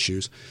important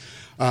issues.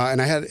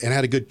 And I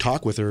had a good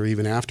talk with her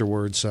even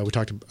afterwards. We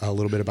talked a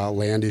little bit about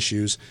land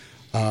issues.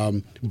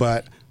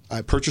 But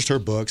I purchased her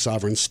book,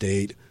 Sovereign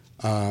State.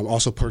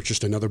 Also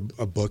purchased another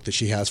book that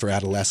she has for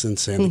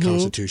adolescents and the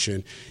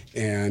Constitution.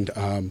 And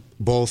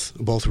both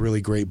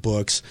really great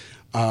books.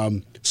 But,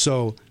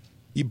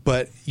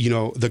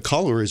 the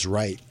caller is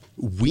right.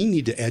 We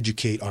need to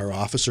educate our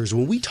officers.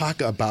 When we talk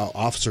about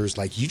officers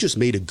like you just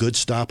made a good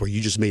stop or you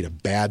just made a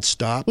bad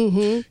stop,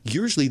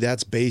 usually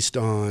that's based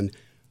on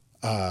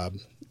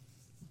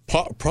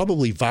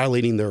probably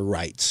violating their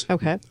rights.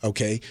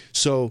 Okay.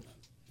 So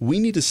we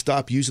need to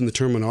stop using the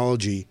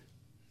terminology,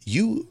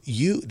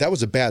 that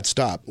was a bad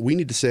stop. We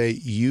need to say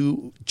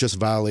you just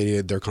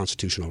violated their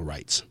constitutional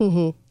rights.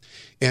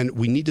 And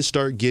we need to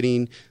start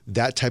getting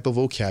that type of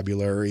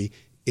vocabulary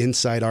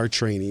inside our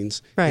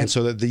trainings. And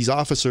so that these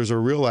officers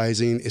are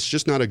realizing it's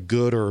just not a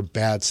good or a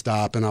bad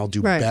stop and I'll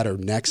do better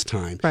next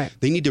time.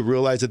 They need to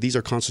realize that these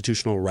are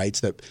constitutional rights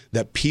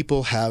that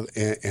people have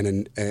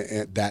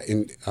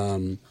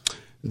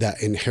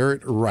that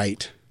inherent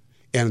right,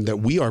 and that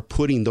we are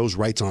putting those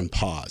rights on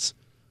pause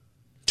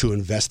to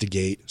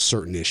investigate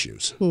certain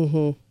issues.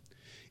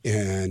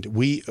 And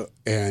we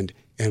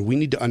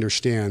need to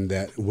understand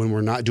that when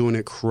we're not doing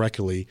it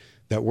correctly,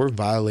 that we're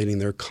violating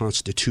their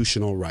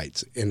constitutional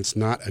rights, and it's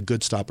not a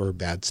good stop or a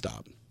bad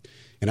stop.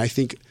 And I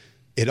think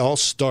it all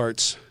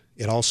starts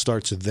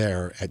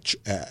there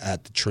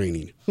at the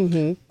training.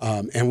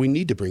 And we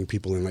need to bring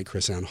people in like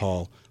KrisAnne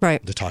Hall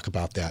to talk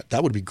about that.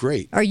 That would be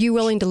great. Are you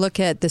willing to look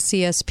at the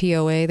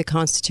CSPOA, the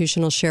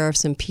Constitutional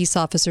Sheriffs and Peace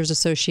Officers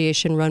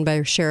Association, run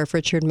by Sheriff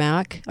Richard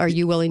Mack? Are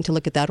you willing to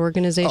look at that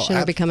organization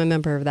or become a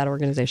member of that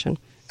organization?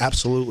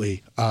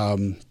 Absolutely.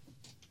 I'm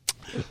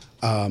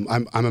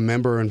a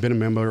member and been a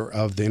member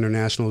of the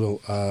International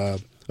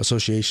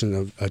Association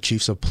of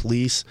Chiefs of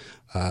Police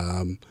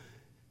and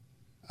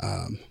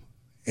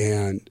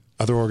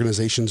other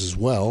organizations as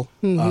well.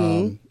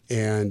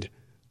 And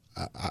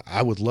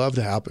I would love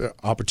to have an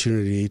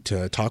opportunity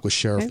to talk with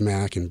Sheriff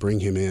Mack and bring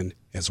him in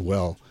as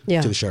well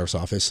to the Sheriff's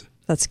office.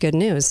 That's good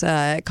news.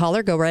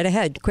 Caller, go right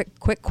ahead.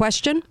 Quick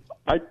question.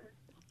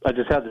 I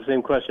just had the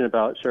same question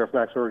about Sheriff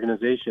Mack's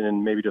organization,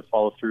 and maybe to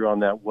follow through on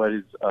that, what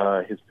is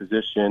his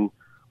position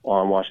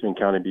on Washington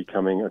County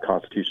becoming a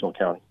constitutional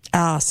county?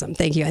 Awesome.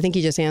 Thank you. I think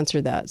you just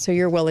answered that. So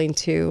you're willing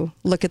to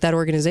look at that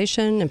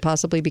organization and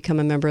possibly become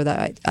a member of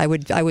that. I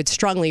would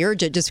strongly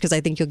urge it just because I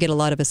think you'll get a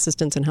lot of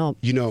assistance and help.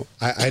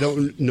 I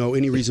don't know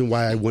any reason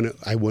why I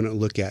wouldn't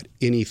look at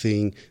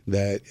anything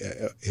that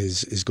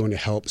is going to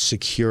help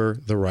secure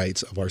the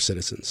rights of our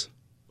citizens.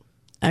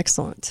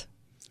 Excellent.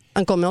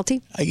 Uncle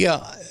Milty?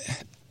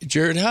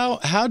 Jared,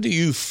 how do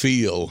you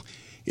feel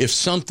if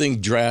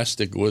something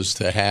drastic was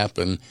to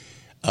happen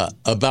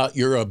about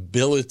your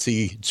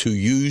ability to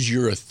use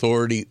your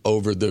authority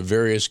over the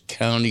various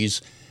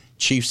counties'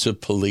 chiefs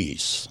of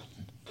police.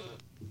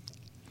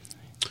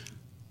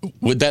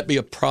 Would that be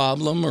a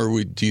problem,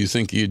 or do you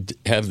think you'd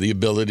have the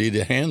ability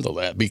to handle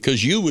that?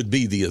 Because you would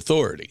be the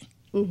authority.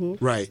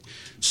 Mm-hmm. Right.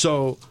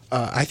 So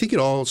I think it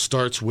all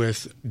starts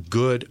with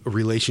good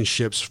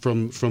relationships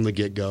from the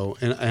get-go,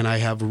 and I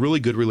have really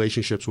good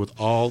relationships with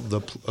all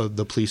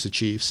the police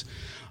chiefs.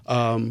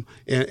 And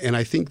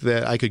I think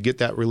that I could get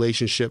that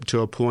relationship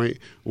to a point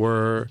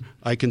where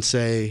I can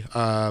say,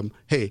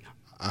 hey,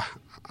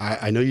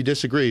 I know you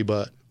disagree,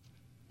 but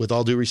with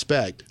all due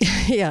respect,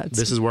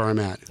 this is where I'm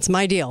at. It's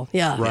my deal.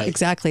 Yeah, right.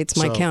 Exactly. It's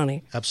my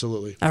county.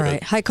 Absolutely. All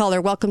right. Hi,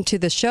 caller. Welcome to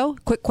the show.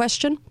 Quick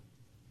question.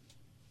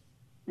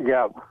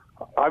 Yeah,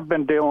 I've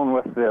been dealing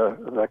with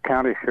the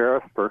county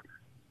sheriff for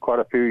quite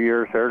a few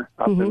years here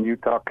up in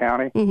Utah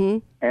County. Mm-hmm.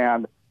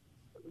 And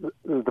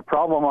the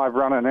problem I've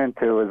run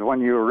into is when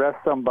you arrest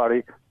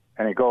somebody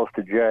and he goes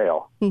to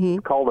jail. Mm-hmm.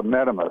 It's called a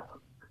minimus.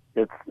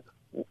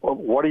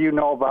 What do you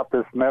know about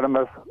this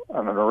minimus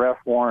and an arrest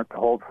warrant to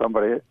hold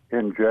somebody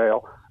in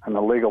jail and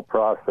the legal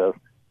process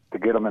to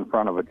get them in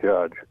front of a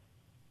judge?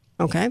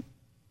 Okay.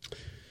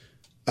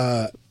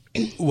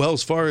 Well,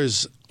 as far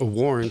as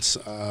warrants,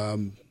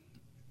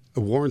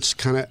 warrants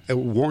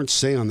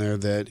say on there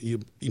that you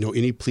know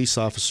any police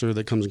officer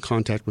that comes in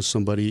contact with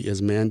somebody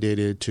is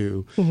mandated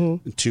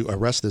to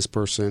arrest this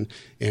person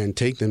and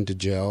take them to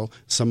jail.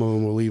 Some of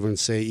them will even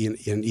say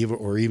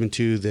even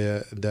to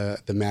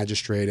the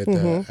magistrate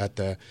at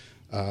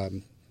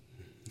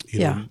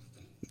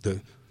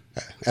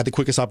the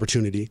quickest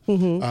opportunity.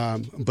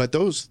 Mm-hmm. But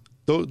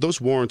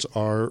those warrants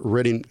are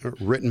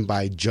written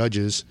by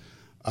judges,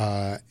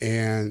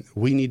 and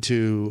we need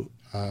to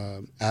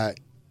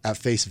at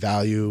face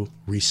value,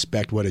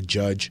 respect what a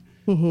judge,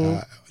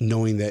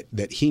 knowing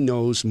that he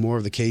knows more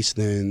of the case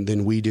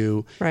than we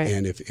do, right.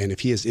 and if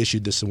he has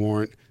issued this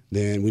warrant,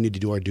 then we need to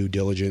do our due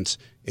diligence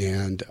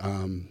and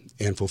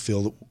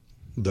fulfill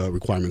the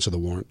requirements of the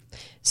warrant.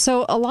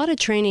 So a lot of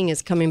training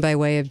is coming by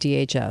way of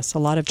DHS, a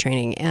lot of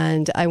training,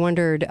 and I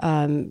wondered,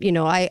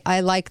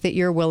 I like that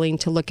you're willing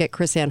to look at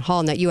Chris Ann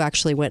Hall and that you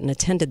actually went and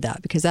attended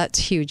that, because that's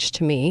huge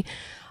to me.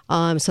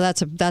 So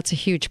that's a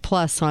huge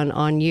plus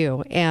on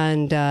you.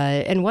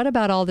 And what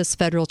about all this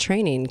federal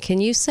training?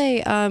 Can you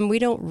say we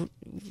don't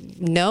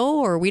know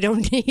or we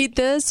don't need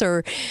this?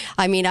 Or,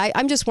 I mean,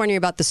 I'm just wondering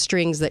about the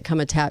strings that come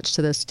attached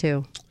to this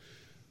too.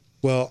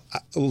 Well,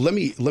 let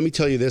me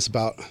tell you this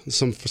about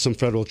some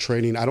federal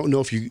training. I don't know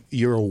if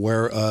you're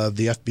aware of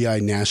the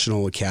FBI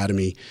National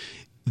Academy.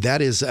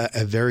 That is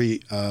a very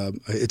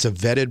it's a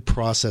vetted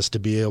process to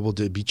be able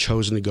to be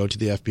chosen to go to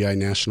the FBI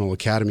National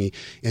Academy,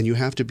 and you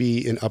have to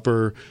be in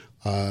upper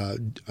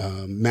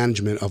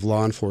management of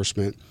law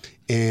enforcement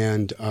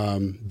and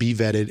be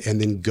vetted, and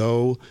then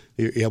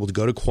you're able to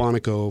go to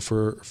Quantico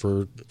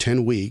for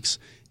 10 weeks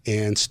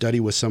and study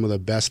with some of the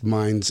best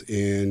minds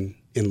in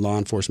law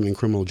enforcement and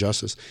criminal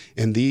justice.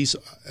 And these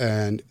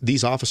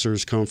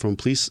officers come from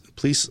police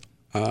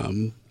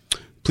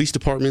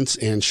departments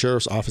and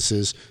sheriff's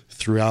offices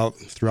throughout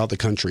the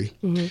country.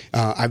 Mm-hmm.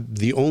 I'm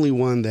the only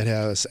one that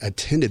has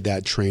attended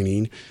that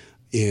training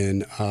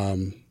in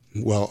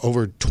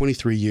over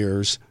 23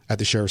 years at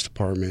the sheriff's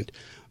department,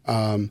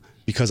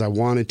 because I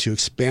wanted to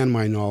expand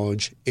my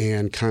knowledge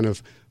and kind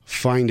of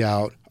find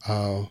out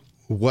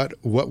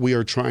what we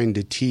are trying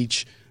to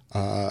teach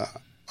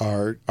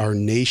our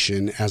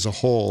nation as a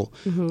whole.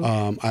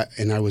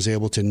 Mm-hmm. I was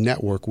able to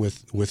network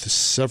with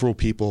several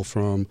people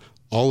from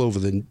all over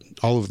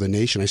the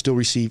nation. I still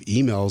receive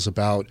emails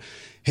about,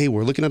 hey,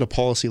 we're looking at a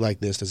policy like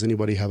this. Does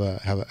anybody have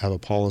a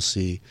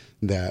policy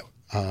that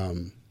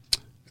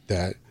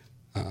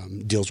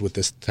deals with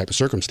this type of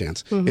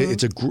circumstance? Mm-hmm.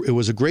 It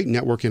was a great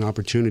networking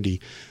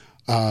opportunity,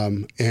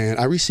 and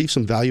I received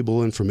some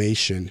valuable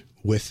information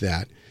with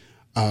that,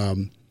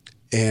 and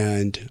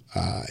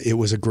it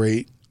was a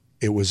great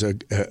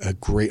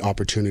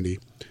opportunity.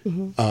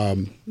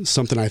 Mm-hmm.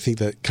 Something I think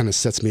that kind of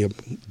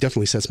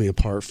definitely sets me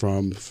apart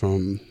from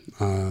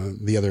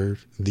the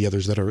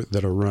others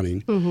that are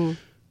running. Mm-hmm.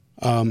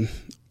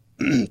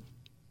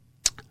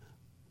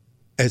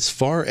 As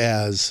far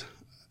as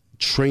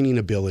training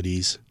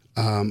abilities,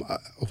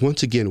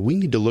 once again, we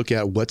need to look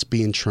at what's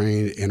being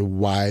trained and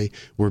why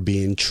we're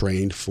being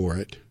trained for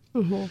it.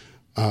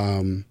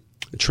 Mm-hmm.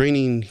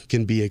 Training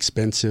can be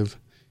expensive.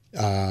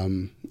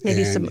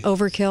 Maybe some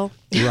overkill.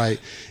 Right.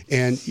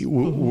 And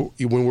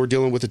when we're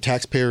dealing with the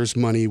taxpayers'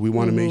 money, we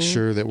want to make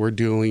sure that we're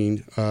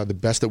doing the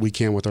best that we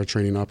can with our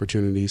training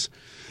opportunities.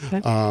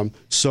 Okay.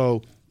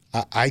 So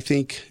I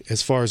think,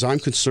 as far as I'm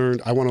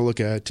concerned, I want to look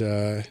at,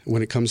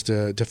 when it comes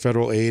to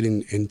federal aid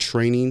and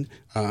training,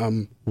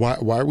 why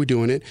are we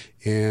doing it?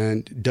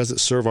 And does it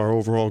serve our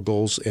overall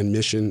goals and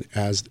mission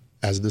as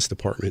this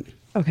department?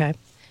 Okay.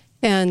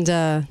 And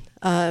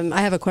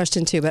I have a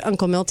question too, but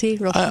Uncle Milty,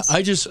 real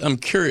fast. I'm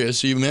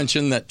curious. You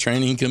mentioned that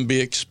training can be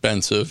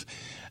expensive.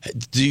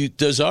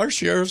 Does our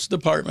sheriff's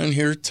department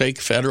here take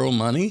federal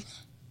money?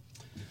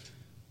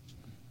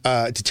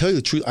 To tell you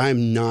the truth,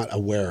 I'm not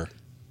aware.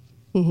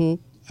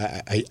 Mm-hmm.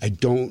 I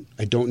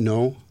don't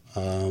know.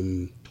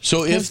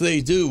 So if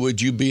they do,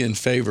 would you be in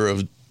favor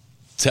of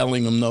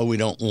telling them, no, we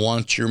don't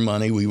want your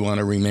money, we want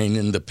to remain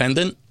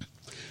independent?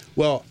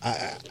 Well,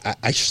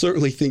 I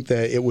certainly think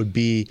that it would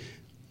be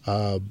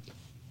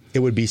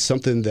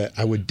something that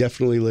I would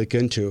definitely look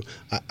into.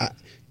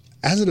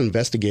 As an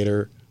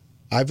investigator,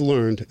 I've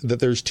learned that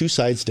there's two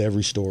sides to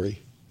every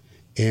story.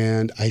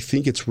 And I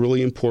think it's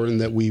really important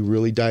that we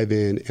really dive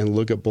in and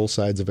look at both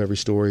sides of every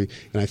story.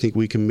 And I think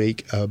we can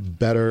make a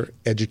better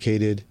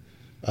educated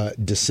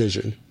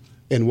decision.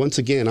 And once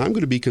again, I'm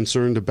going to be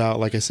concerned about,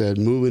 like I said,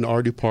 moving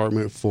our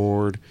department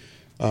forward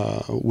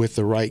with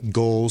the right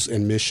goals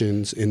and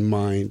missions in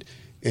mind.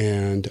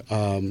 And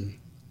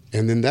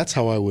then that's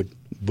how I would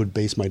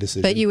base my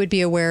decision. But you would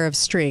be aware of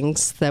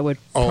strings that would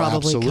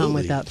probably come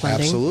with that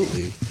funding.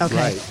 Absolutely. Okay.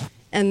 Right.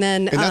 And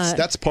then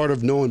that's part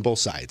of knowing both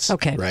sides.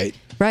 Okay. Right.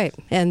 Right.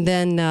 And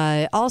then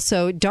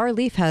also,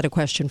 Darleaf had a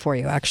question for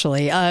you,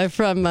 actually,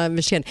 from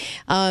Michigan.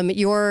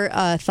 Your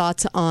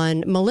thoughts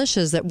on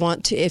militias that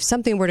want to, if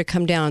something were to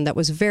come down that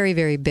was very,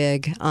 very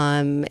big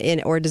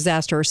or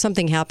disaster or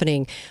something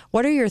happening,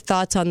 what are your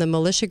thoughts on the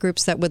militia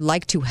groups that would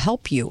like to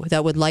help you,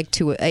 that would like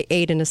to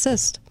aid and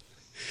assist?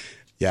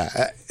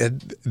 Yeah,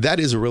 that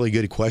is a really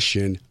good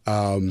question.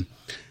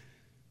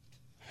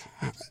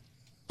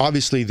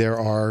 Obviously, there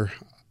are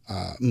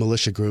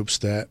militia groups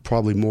that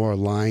probably more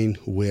align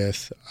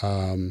with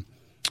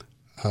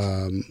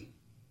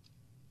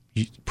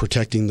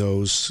protecting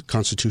those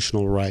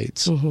constitutional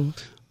rights.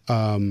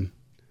 Mm-hmm.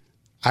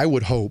 I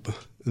would hope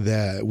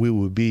that we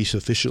would be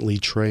sufficiently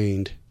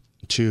trained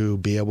to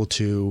be able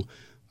to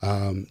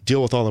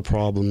deal with all the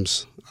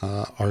problems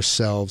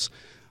ourselves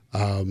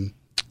and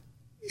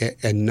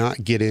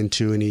not get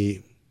into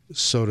any,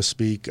 so to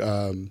speak,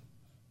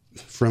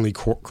 friendly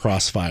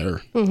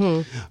crossfire.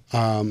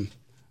 Mm-hmm.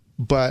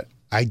 But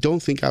I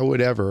don't think I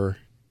would ever,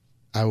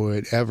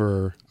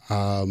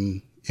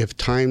 if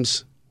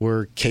times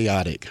were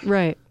chaotic.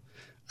 Right.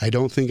 I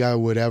don't think I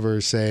would ever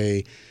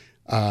say,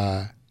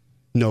 no,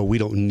 we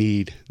don't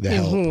need the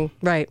help.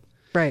 Mm-hmm. Right.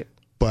 Right.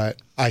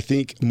 But I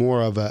think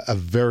more of a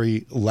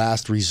very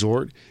last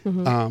resort.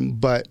 Mm-hmm.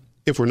 But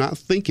if we're not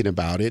thinking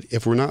about it,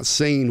 if we're not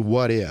saying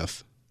what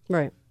if,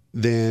 right,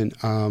 then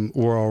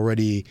we're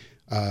already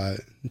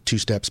 2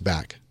 steps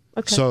back.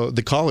 Okay. So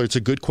the caller, it's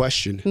a good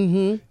question,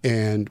 mm-hmm,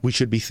 and we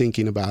should be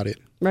thinking about it.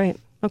 Right.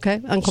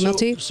 Okay. Uncle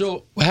Milty?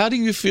 So how do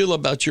you feel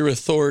about your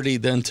authority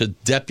then to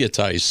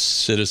deputize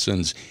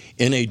citizens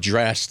in a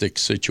drastic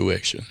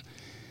situation?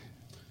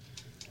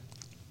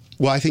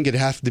 Well, I think it'd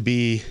have to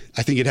be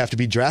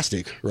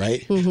drastic,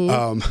 right?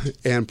 Mm-hmm.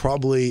 And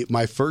probably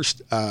my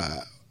first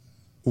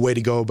way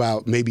to go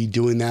about maybe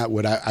doing that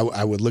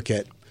I would look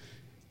at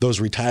those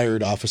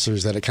retired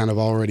officers that I kind of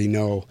already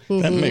know.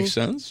 Mm-hmm. That makes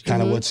sense.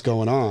 Kind of what's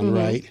going on, mm-hmm,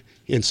 right?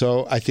 And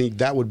so I think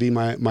that would be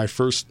my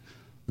first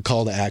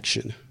call to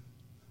action,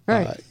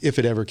 right, if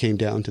it ever came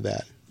down to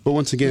that. But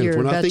once again, your if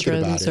we're not thinking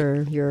about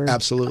veterans or your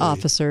absolutely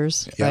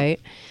officers, yep, right?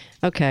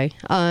 Okay.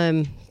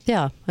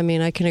 Yeah, I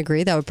mean, I can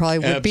agree. That would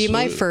probably be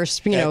my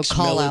first, call out.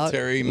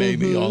 Ex-military,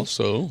 maybe, mm-hmm,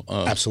 also.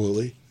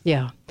 Absolutely.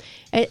 Yeah.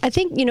 I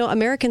think,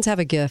 Americans have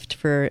a gift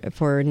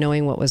for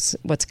knowing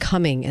what's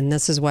coming, and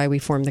this is why we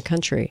formed the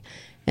country.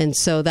 And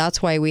so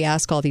that's why we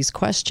ask all these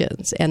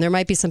questions. And there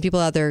might be some people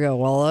out there who go,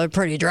 well, a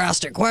pretty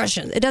drastic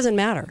question. It doesn't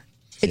matter.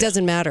 It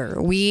doesn't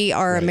matter. We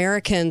are right.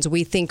 Americans.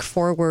 We think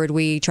forward.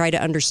 We try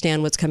to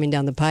understand what's coming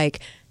down the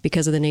pike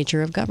because of the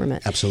nature of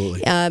government.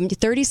 Absolutely.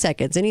 30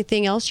 seconds.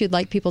 Anything else you'd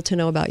like people to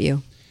know about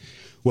you?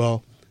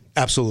 Well,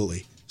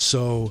 absolutely.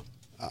 So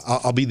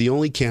I'll be the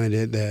only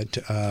candidate that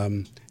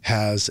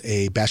has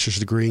a bachelor's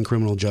degree in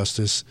criminal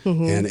justice,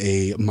 mm-hmm, and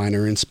a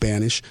minor in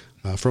Spanish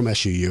from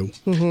SUU.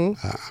 Mm-hmm.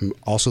 I'm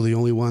also the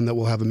only one that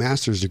will have a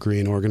master's degree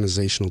in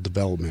organizational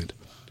development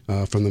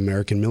from the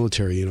American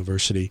Military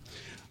University.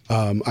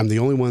 I'm the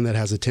only one that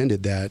has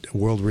attended that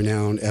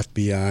world-renowned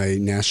FBI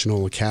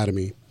National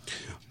Academy.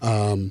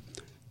 I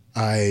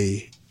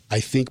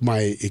think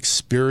my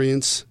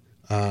experience,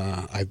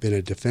 I've been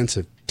a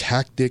defensive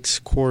tactics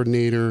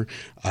coordinator.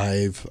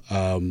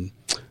 I'm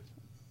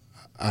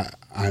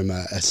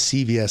a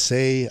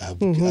CVSA,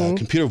 mm-hmm,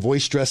 computer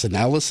voice stress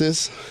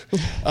analysis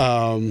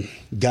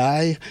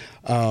guy.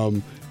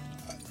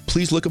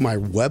 Please look at my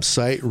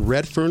website,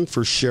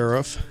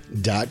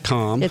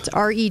 redfearnforsheriff.com. It's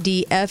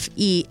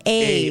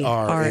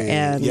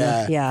REDFEARN.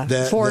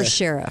 Yeah.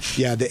 Sheriff.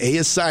 Yeah, the A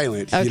is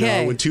silent.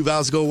 Okay. When two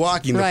vowels go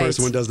walking, right, the first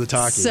one does the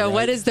talking. So right?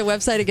 What is the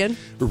website again?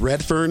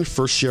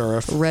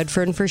 Redfearnforsheriff.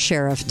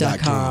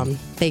 Redfearnforsheriff.com.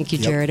 Thank you,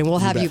 Jared. Yep. And we'll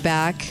have you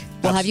back.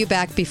 We'll have you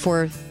back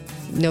before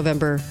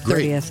November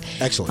 30th.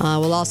 Great. Excellent.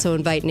 We'll also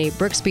invite Nate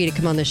Brooksby to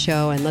come on the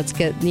show, and let's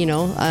get,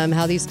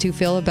 how these two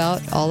feel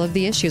about all of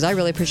the issues. I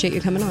really appreciate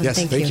you coming on.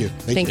 Yes, thank you.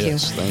 Thank you.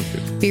 Yes, thank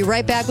you. Be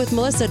right back with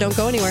Melissa. Don't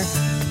go anywhere.